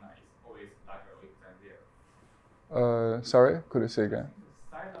phenomena is always larger or equal than 0. Sorry, could you say again?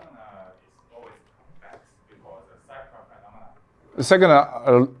 The phenomena is always convex. The second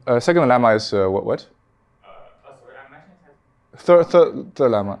lemma is what? Sorry, I mentioned that Third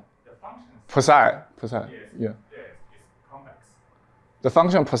lemma. the function Precise. yes, Yeah. It's convex. The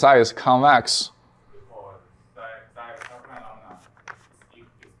function precise is convex. For the phenomena, it's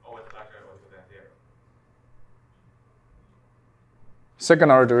always larger or equal than 0.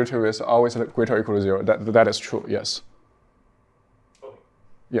 Second order derivative is always greater or equal to 0. That is true, yes. Okay.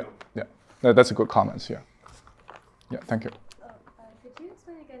 Yeah, yeah. That's a good comment, yeah. Yeah, thank you. Could you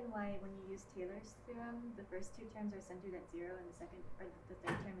explain again why when you use Taylor's theorem, the first two terms are centered at 0 and the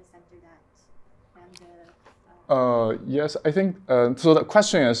third term is centered at lambda? Yes, I think, so the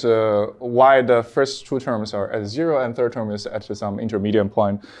question is why the first two terms are at 0 and third term is at some intermediate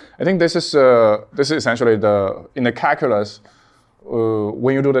point. I think this is essentially in the calculus,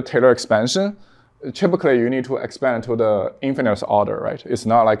 when you do the Taylor expansion, typically you need to expand to the infinite order, right? It's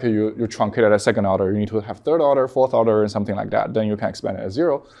not like you truncate at a second order. You need to have third order, fourth order, and something like that. Then you can expand it at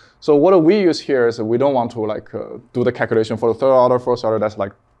 0. So what we use here is we don't want to do the calculation for the third order, fourth order. That's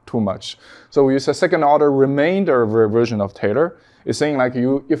like too much. So we use a second order remainder version of Taylor. It's saying like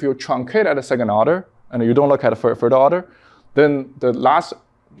if you truncate at a second order and you don't look at a third order, then the last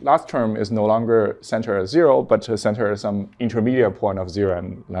term is no longer centered at 0, but centered at some intermediate point of 0,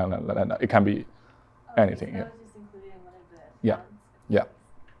 and it can be anything. So Yeah. that was just included in one of the Yeah. bounds? Yeah.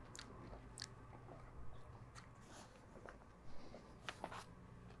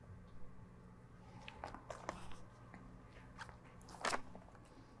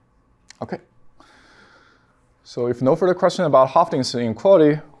 Okay. So if no further question about Hofstad's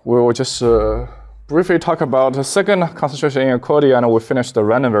inequality, we will just briefly talk about the second concentration inequality, and we'll finish the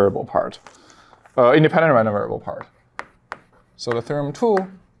random variable part, independent random variable part. So the theorem 2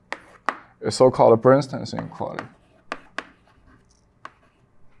 is so-called Princeton's inequality.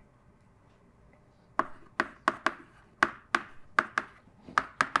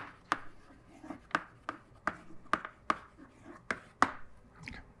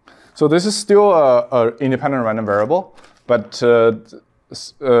 So this is still an independent random variable, but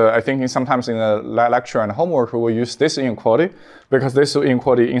I think sometimes in the lecture and homework we will use this inequality because this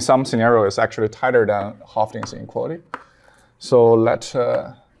inequality in some scenario is actually tighter than Hofstad's inequality. So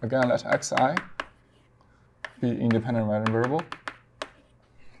again let xi be independent random variable.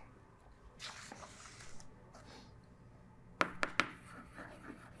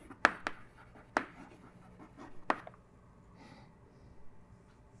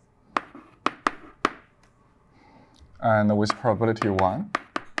 And with probability 1,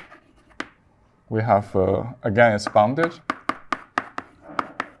 we have, again, it's bounded.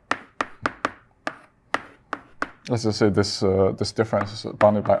 Let's just say this difference is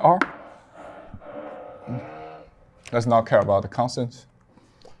bounded by R. Let's not care about the constant.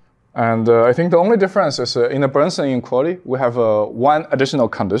 And I think the only difference is in the Princeton inequality, we have one additional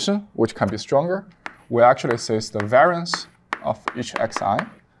condition, which can be stronger. We actually say the variance of each xi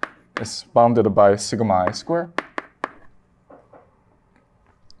is bounded by sigma I squared.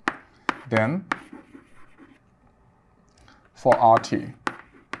 Then, for RT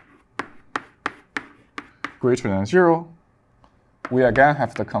greater than 0, we again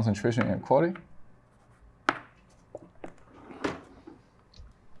have the concentration inequality.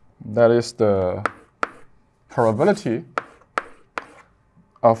 That is the probability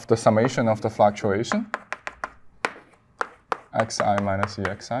of the summation of the fluctuation, xi minus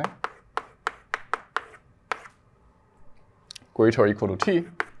exi, greater or equal to t,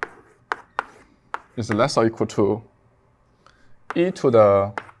 is less or equal to e to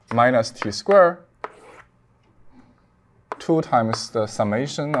the minus t squared 2 times the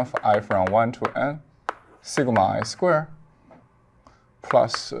summation of I from 1 to n sigma I squared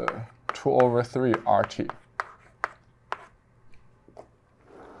plus 2 over 3 RT.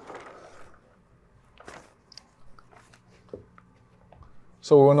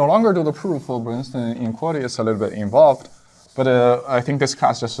 So we will no longer do the proof for Princeton inequality. It's a little bit involved. But I think this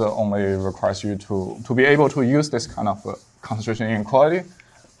class just only requires you to be able to use this kind of concentration inequality.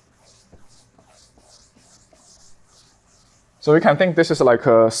 So we can think this is like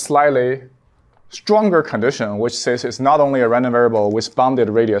a slightly stronger condition, which says it's not only a random variable with bounded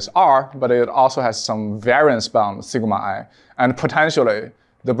radius r, but it also has some variance bound sigma I. And potentially,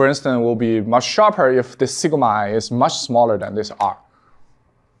 the Princeton will be much sharper if this sigma I is much smaller than this r.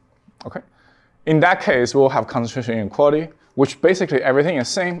 Okay. In that case, we'll have concentration inequality, which basically everything is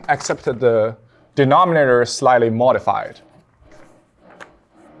same except that the denominator is slightly modified.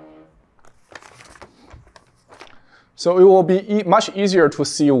 So it will be much easier to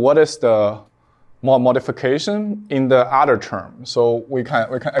see what is the modification in the other term. So we can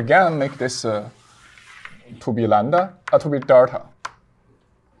again make this to be lambda, to be delta.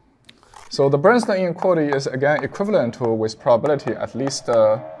 So the Princeton inequality is again equivalent to with probability at least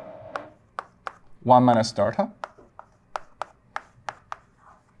 1 minus delta.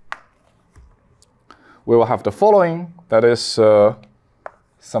 We will have the following, that is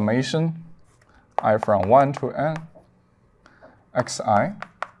summation I from 1 to n xi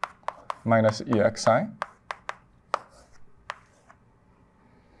minus exi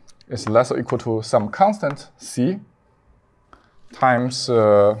is less or equal to some constant c times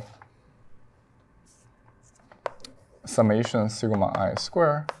summation sigma I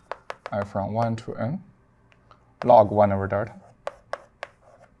square I from 1 to n log 1 over delta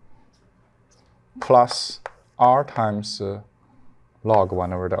plus r times log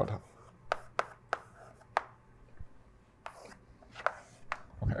 1 over delta.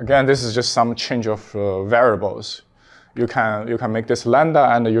 Okay, again, this is just some change of variables. You can make this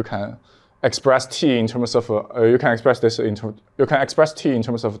lambda, and you can express t in terms of you can express t in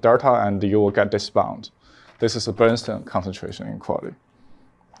terms of delta, and you will get this bound. This is a Princeton concentration inequality.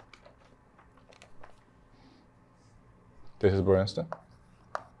 This is Princeton.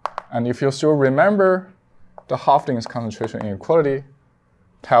 And if you still remember, the Hofding's concentration inequality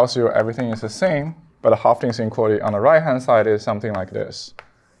tells you everything is the same, but the Hofding's inequality on the right-hand side is something like this.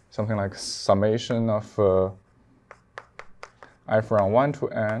 Something like summation of I from 1 to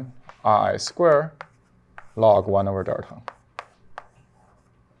n I square log 1 over delta.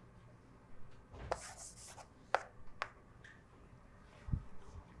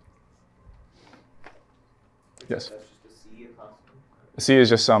 Yes? That's just a C, a constant? C is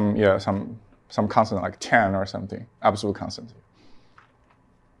just some constant like 10 or something, absolute constant.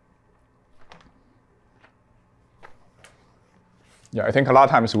 Yeah, I think a lot of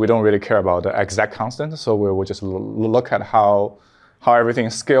times we don't really care about the exact constant, so we will just look at how everything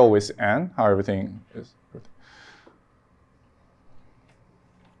scale with n, how everything is.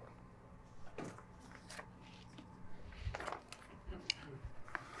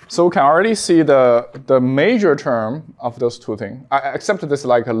 So we can already see the major term of those two things, except this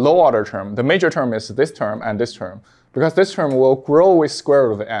like a low order term. The major term is this term and this term, because this term will grow with square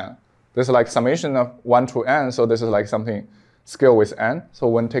root of n. This is like summation of 1 to n, so this is like something scale with n. So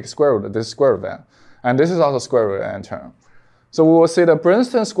when take square root, this is square root of n. And this is also square root of n term. So we will see the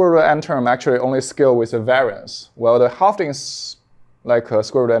Princeton square root of n term actually only scale with the variance, while the Hofding's like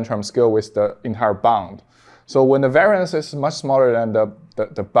square root of n term scale with the entire bound. So when the variance is much smaller than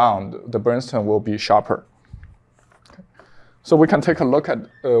the bound, the Princeton will be sharper. Okay. So we can take a look at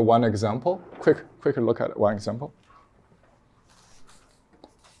one example, quick look at one example.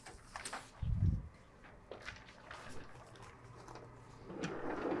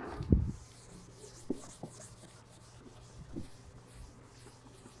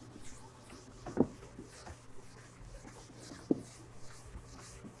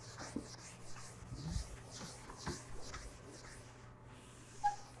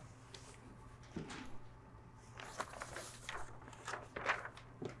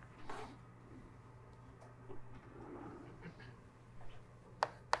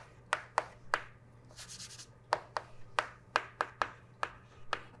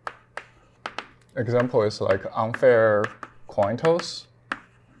 Example is like unfair coin toss.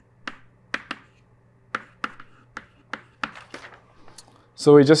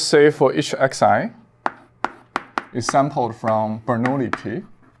 So we just say for each xi is sampled from Bernoulli P.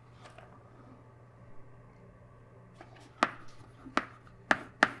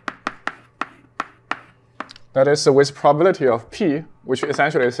 That is with probability of P, which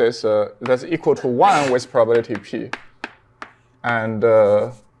essentially says that's equal to 1 with probability P, and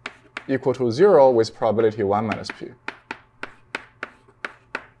equal to 0 with probability 1 minus P.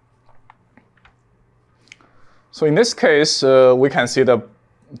 So in this case, we can see the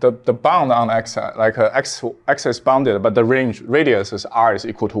bound on x, like x is bounded, but the radius is r is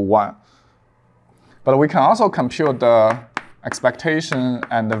equal to 1. But we can also compute the expectation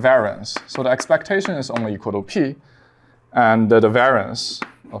and the variance. So the expectation is only equal to P, and the variance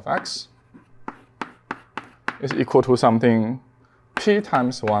of x is equal to something P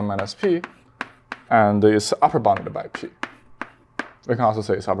times 1 minus P, and it's upper bounded by P. We can also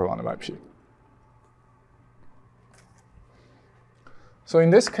say it's upper bounded by P. So in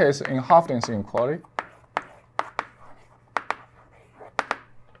this case, in Hofding's inequality,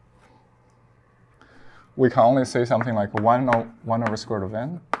 we can only say something like 1 over square root of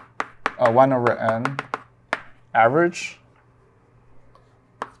n, 1 over n average.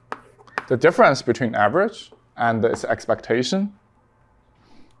 The difference between average and its expectation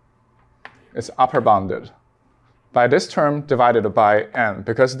is upper bounded by this term divided by n,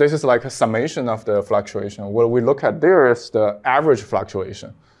 because this is like a summation of the fluctuation. What we look at there is the average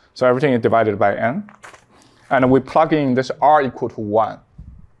fluctuation. So everything is divided by n. And we plug in this r equal to 1.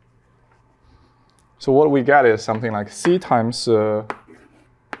 So what we get is something like c times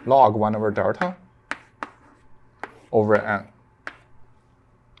log 1 over delta over n.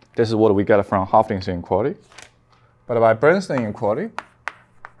 This is what we get from Hofstad's inequality. But by Princeton inequality,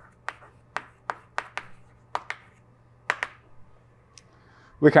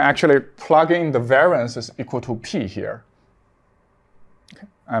 we can actually plug in the variances equal to p here. Okay.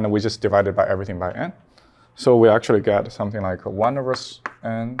 And we just divide it by everything by n. So we actually get something like 1 over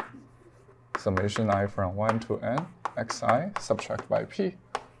n summation I from 1 to n xi subtract by p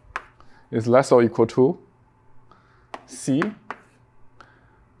is less or equal to c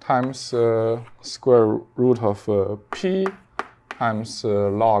times square root of p times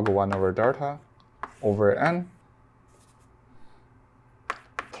log 1 over delta over n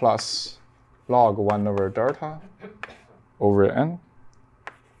plus log 1 over delta over n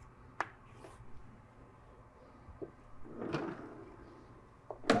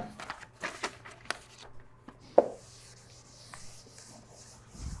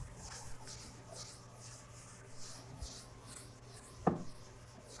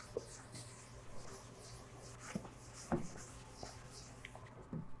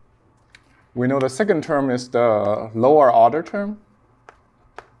We know the second term is the lower order term.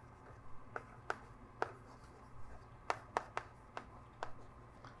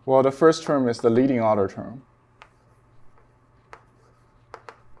 Well, the first term is the leading order term.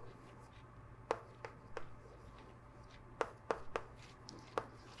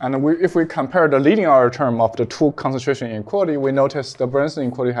 And if we compare the leading order term of the two concentration inequality, we notice the Princeton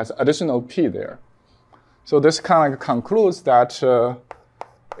inequality has additional p there. So this kind of concludes that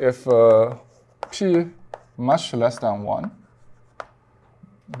if p much less than 1,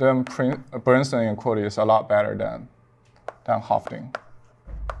 then Princeton inequality is a lot better than Hofstad.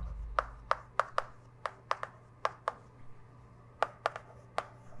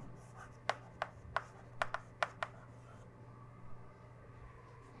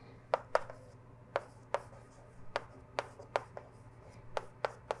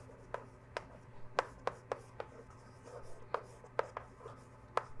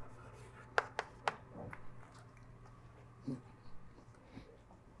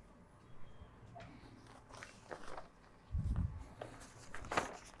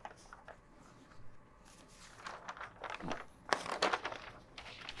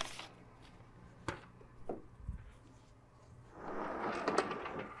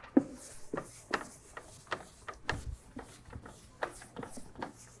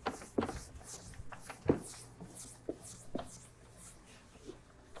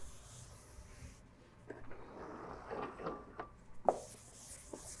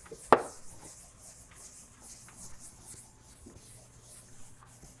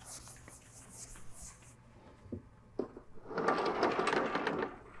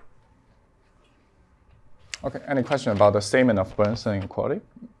 Okay, any question about the statement of Princeton inequality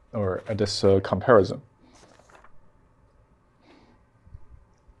or this comparison?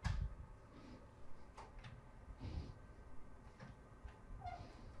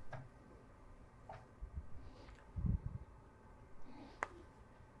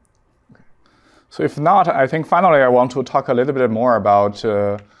 Okay. So if not, I think finally I want to talk a little bit more about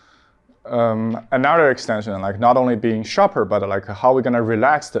another extension, like not only being sharper, but like how we're going to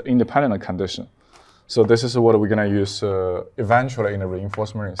relax the independent condition. So this is what we're going to use eventually in a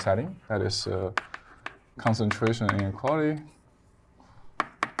reinforcement setting. That is concentration inequality.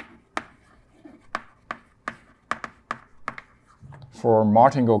 For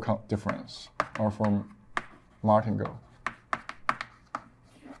martingale difference, or for martingale.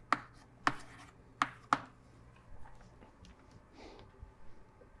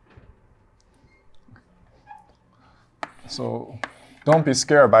 So don't be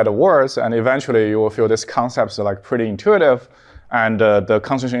scared by the words, and eventually you will feel this concept is like pretty intuitive, and the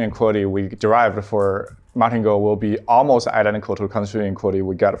concentration inequality we derived for martingale will be almost identical to the concentration inequality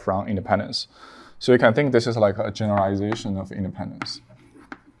we get from independence. So you can think this is like a generalization of independence.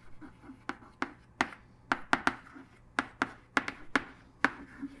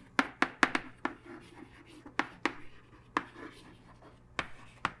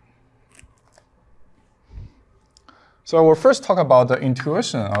 So we'll first talk about the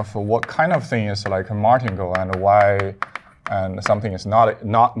intuition of what kind of thing is like a martingale and why and something is not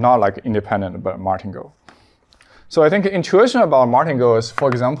like independent but martingale. So I think intuition about martingale is, for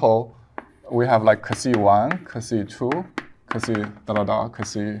example, we have like Cc1, Cc2, Cc da da da,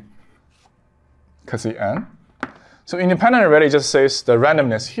 Cc n. So independent really just says the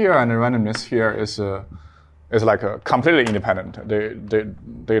randomness here and the randomness here is like completely independent.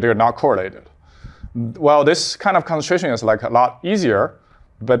 They're not correlated. Well, this kind of concentration is like a lot easier,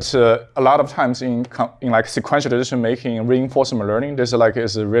 but a lot of times in like sequential decision making, reinforcement learning, this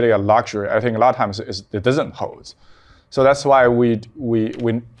is really a luxury. I think a lot of times it doesn't hold. So that's why we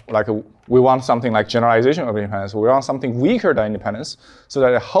want something like generalization of independence. We want something weaker than independence so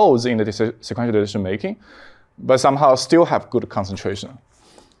that it holds in the sequential decision making, but somehow still have good concentration.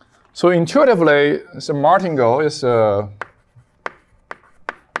 So intuitively, the martingale is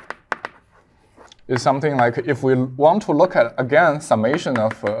something like if we want to look at, again, summation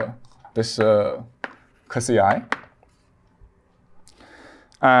of this Kasi,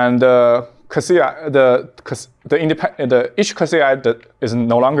 and each Kasi is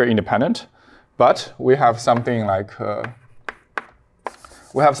no longer independent, but we have something like,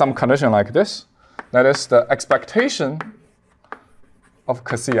 we have some condition like this. That is the expectation of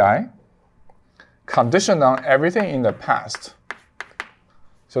Kasi conditioned on everything in the past.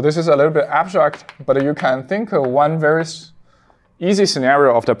 So this is a little bit abstract, but you can think of one very easy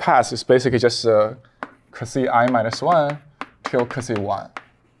scenario of the past is basically just Kasi minus 1 till Kasi 1.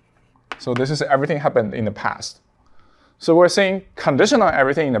 So this is everything happened in the past. So we're saying condition on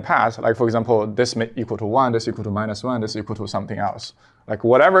everything in the past, like for example, this may equal to 1, this equal to minus 1, this equal to something else. Like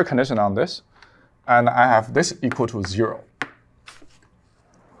whatever condition on this, and I have this equal to 0.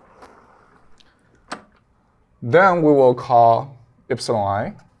 Then we will call epsilon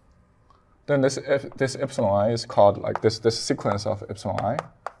I. Then this epsilon I is called like this sequence of epsilon I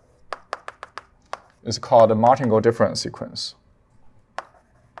is called the martingale difference sequence.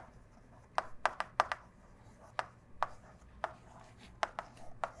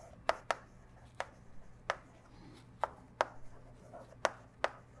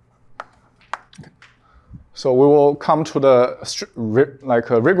 So we will come to the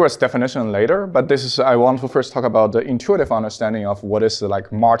rigorous definition later, but this is, I want to first talk about the intuitive understanding of what is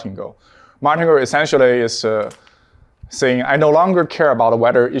like martingale. Martingale essentially is saying I no longer care about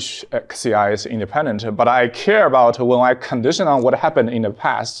whether each Ci is independent, but I care about when I condition on what happened in the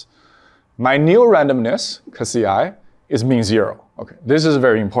past, my new randomness, Ci, is mean 0. Okay, this is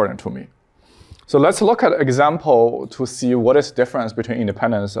very important to me. So let's look at an example to see what is the difference between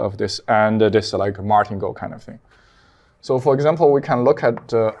independence of this and this like martingale kind of thing. So for example, we can look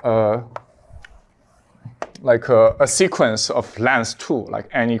at a sequence of length 2, like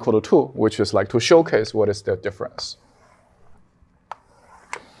n equal to 2, which is like to showcase what is the difference.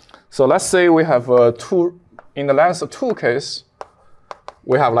 So let's say we have in the length 2 case,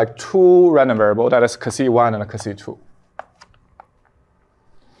 we have like 2 random variables, that is Kasi1 and Kasi2.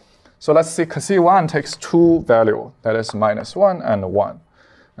 So let's see Kasi1 takes 2 value, that is minus 1 and 1.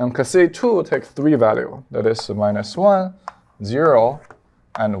 And Kasi2 takes 3 value, that is minus 1, 0,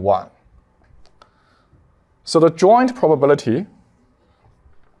 and 1. So the joint probability,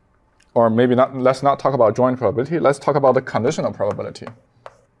 or maybe not, let's not talk about joint probability, let's talk about the conditional probability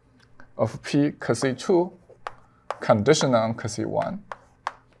of P Kasi2 conditional on Kasi1.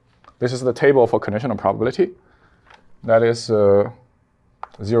 This is the table for conditional probability. That is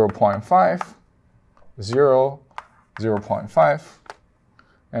 0.5, 0, 0.5,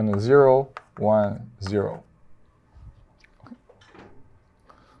 and 0, 1, 0. Okay.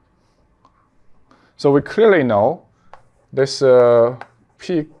 So we clearly know this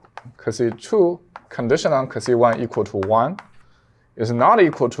P Kasi2 conditional on Kasi1 equal to 1 is not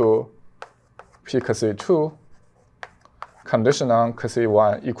equal to P Kasi2 conditional on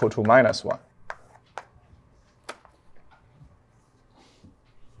Kasi1 equal to minus 1.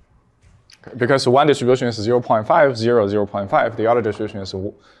 Because one distribution is 0.5, 0, 0.5. The other distribution is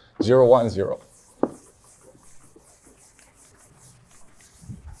 0, 1, 0.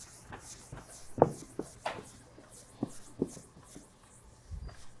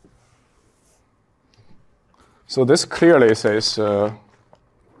 So this clearly says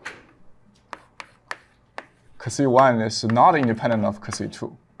Kasi1 is not independent of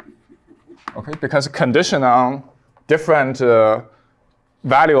Kasi2. Okay, because condition on different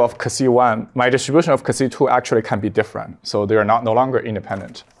value of Kasi1, my distribution of Kasi2 actually can be different. So they are no longer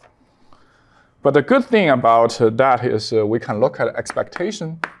independent. But the good thing about that is we can look at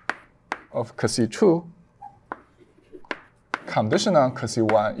expectation of Kasi2 conditional on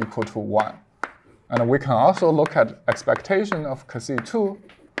Kasi1 equal to 1. And we can also look at expectation of Kasi2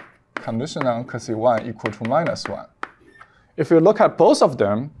 conditional on Kasi1 equal to minus 1. If you look at both of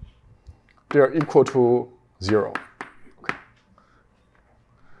them, they are equal to 0. Okay.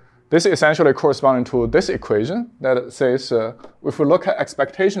 This is essentially corresponding to this equation that says if we look at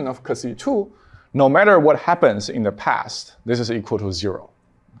expectation of Kasi2, no matter what happens in the past, this is equal to 0,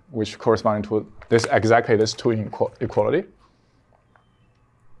 which corresponds to this exactly this two equality.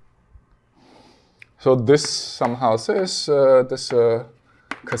 So this somehow says this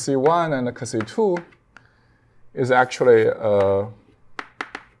Cc1 and Cc2 is actually a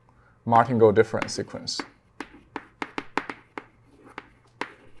martingale difference sequence.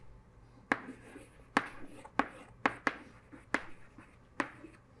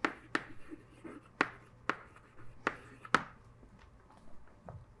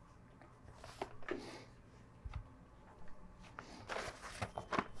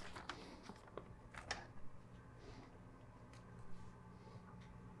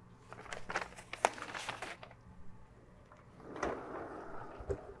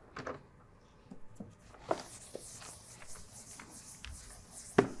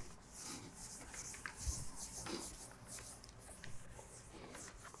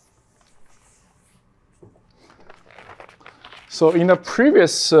 So in the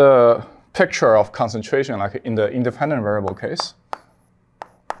previous picture of concentration, like in the independent variable case,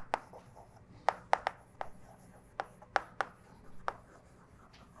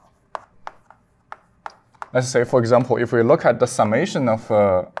 let's say, for example, if we look at the summation of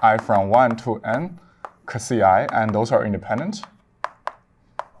I from 1 to n, Ci, and those are independent.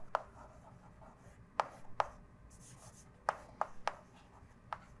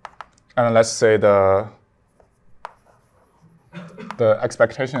 And let's say the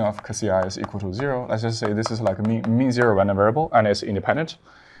expectation of Ci is equal to 0. Let's just say this is like a mean zero random variable, and it's independent.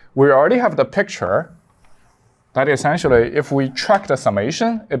 We already have the picture that essentially, if we track the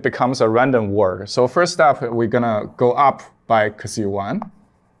summation, it becomes a random walk. So first step, we're going to go up by Cc1.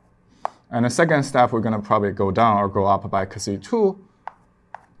 And the second step, we're going to probably go down or go up by Cc2.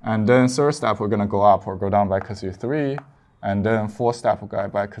 And then third step, we're going to go up or go down by Cc3. And then fourth step, we'll go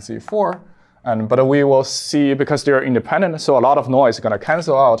by Cc4. But we will see, because they're independent, so a lot of noise is going to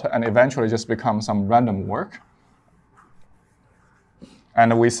cancel out and eventually just become some random work.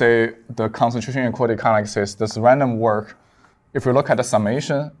 And we say the concentration inequality kind of like says this random work, if we look at the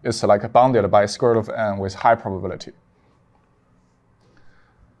summation, is like bounded by square root of n with high probability.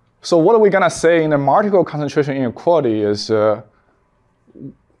 So what are we going to say in the martingale concentration inequality is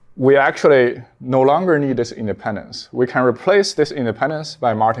we actually no longer need this independence. We can replace this independence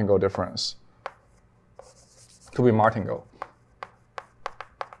by martingale difference. To be martingale.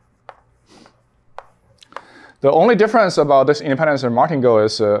 The only difference about this independence and martingale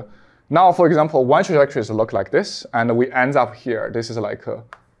is now, for example, one trajectory look like this, and we end up here. This is like a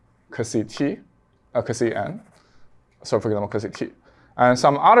Cc n. So for example, Cc. And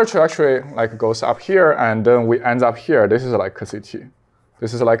some other trajectory like goes up here, and then we end up here. This is like Cc.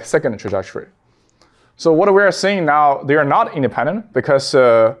 This is like second trajectory. So what we are seeing now, they are not independent because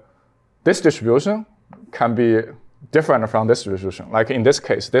this distribution can be different from this distribution. Like in this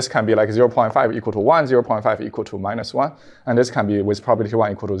case, this can be like 0.5 equal to 1, 0.5 equal to -1, and this can be with probability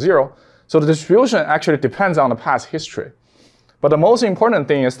 1 equal to 0. So the distribution actually depends on the past history. But the most important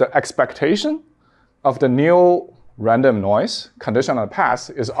thing is the expectation of the new random noise condition on the past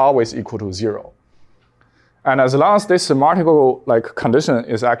is always equal to 0. And as long as this martingale like condition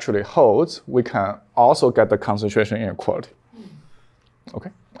is actually holds, we can also get the concentration inequality.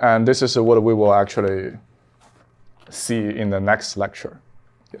 Okay, and this is what we will actually see in the next lecture.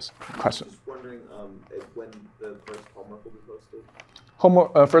 Yes, question. Just wondering when the first homework will be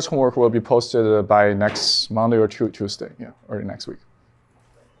posted. First homework will be posted by next Monday or Tuesday, yeah, or next week.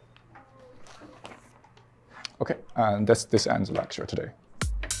 Okay, and this ends the lecture today.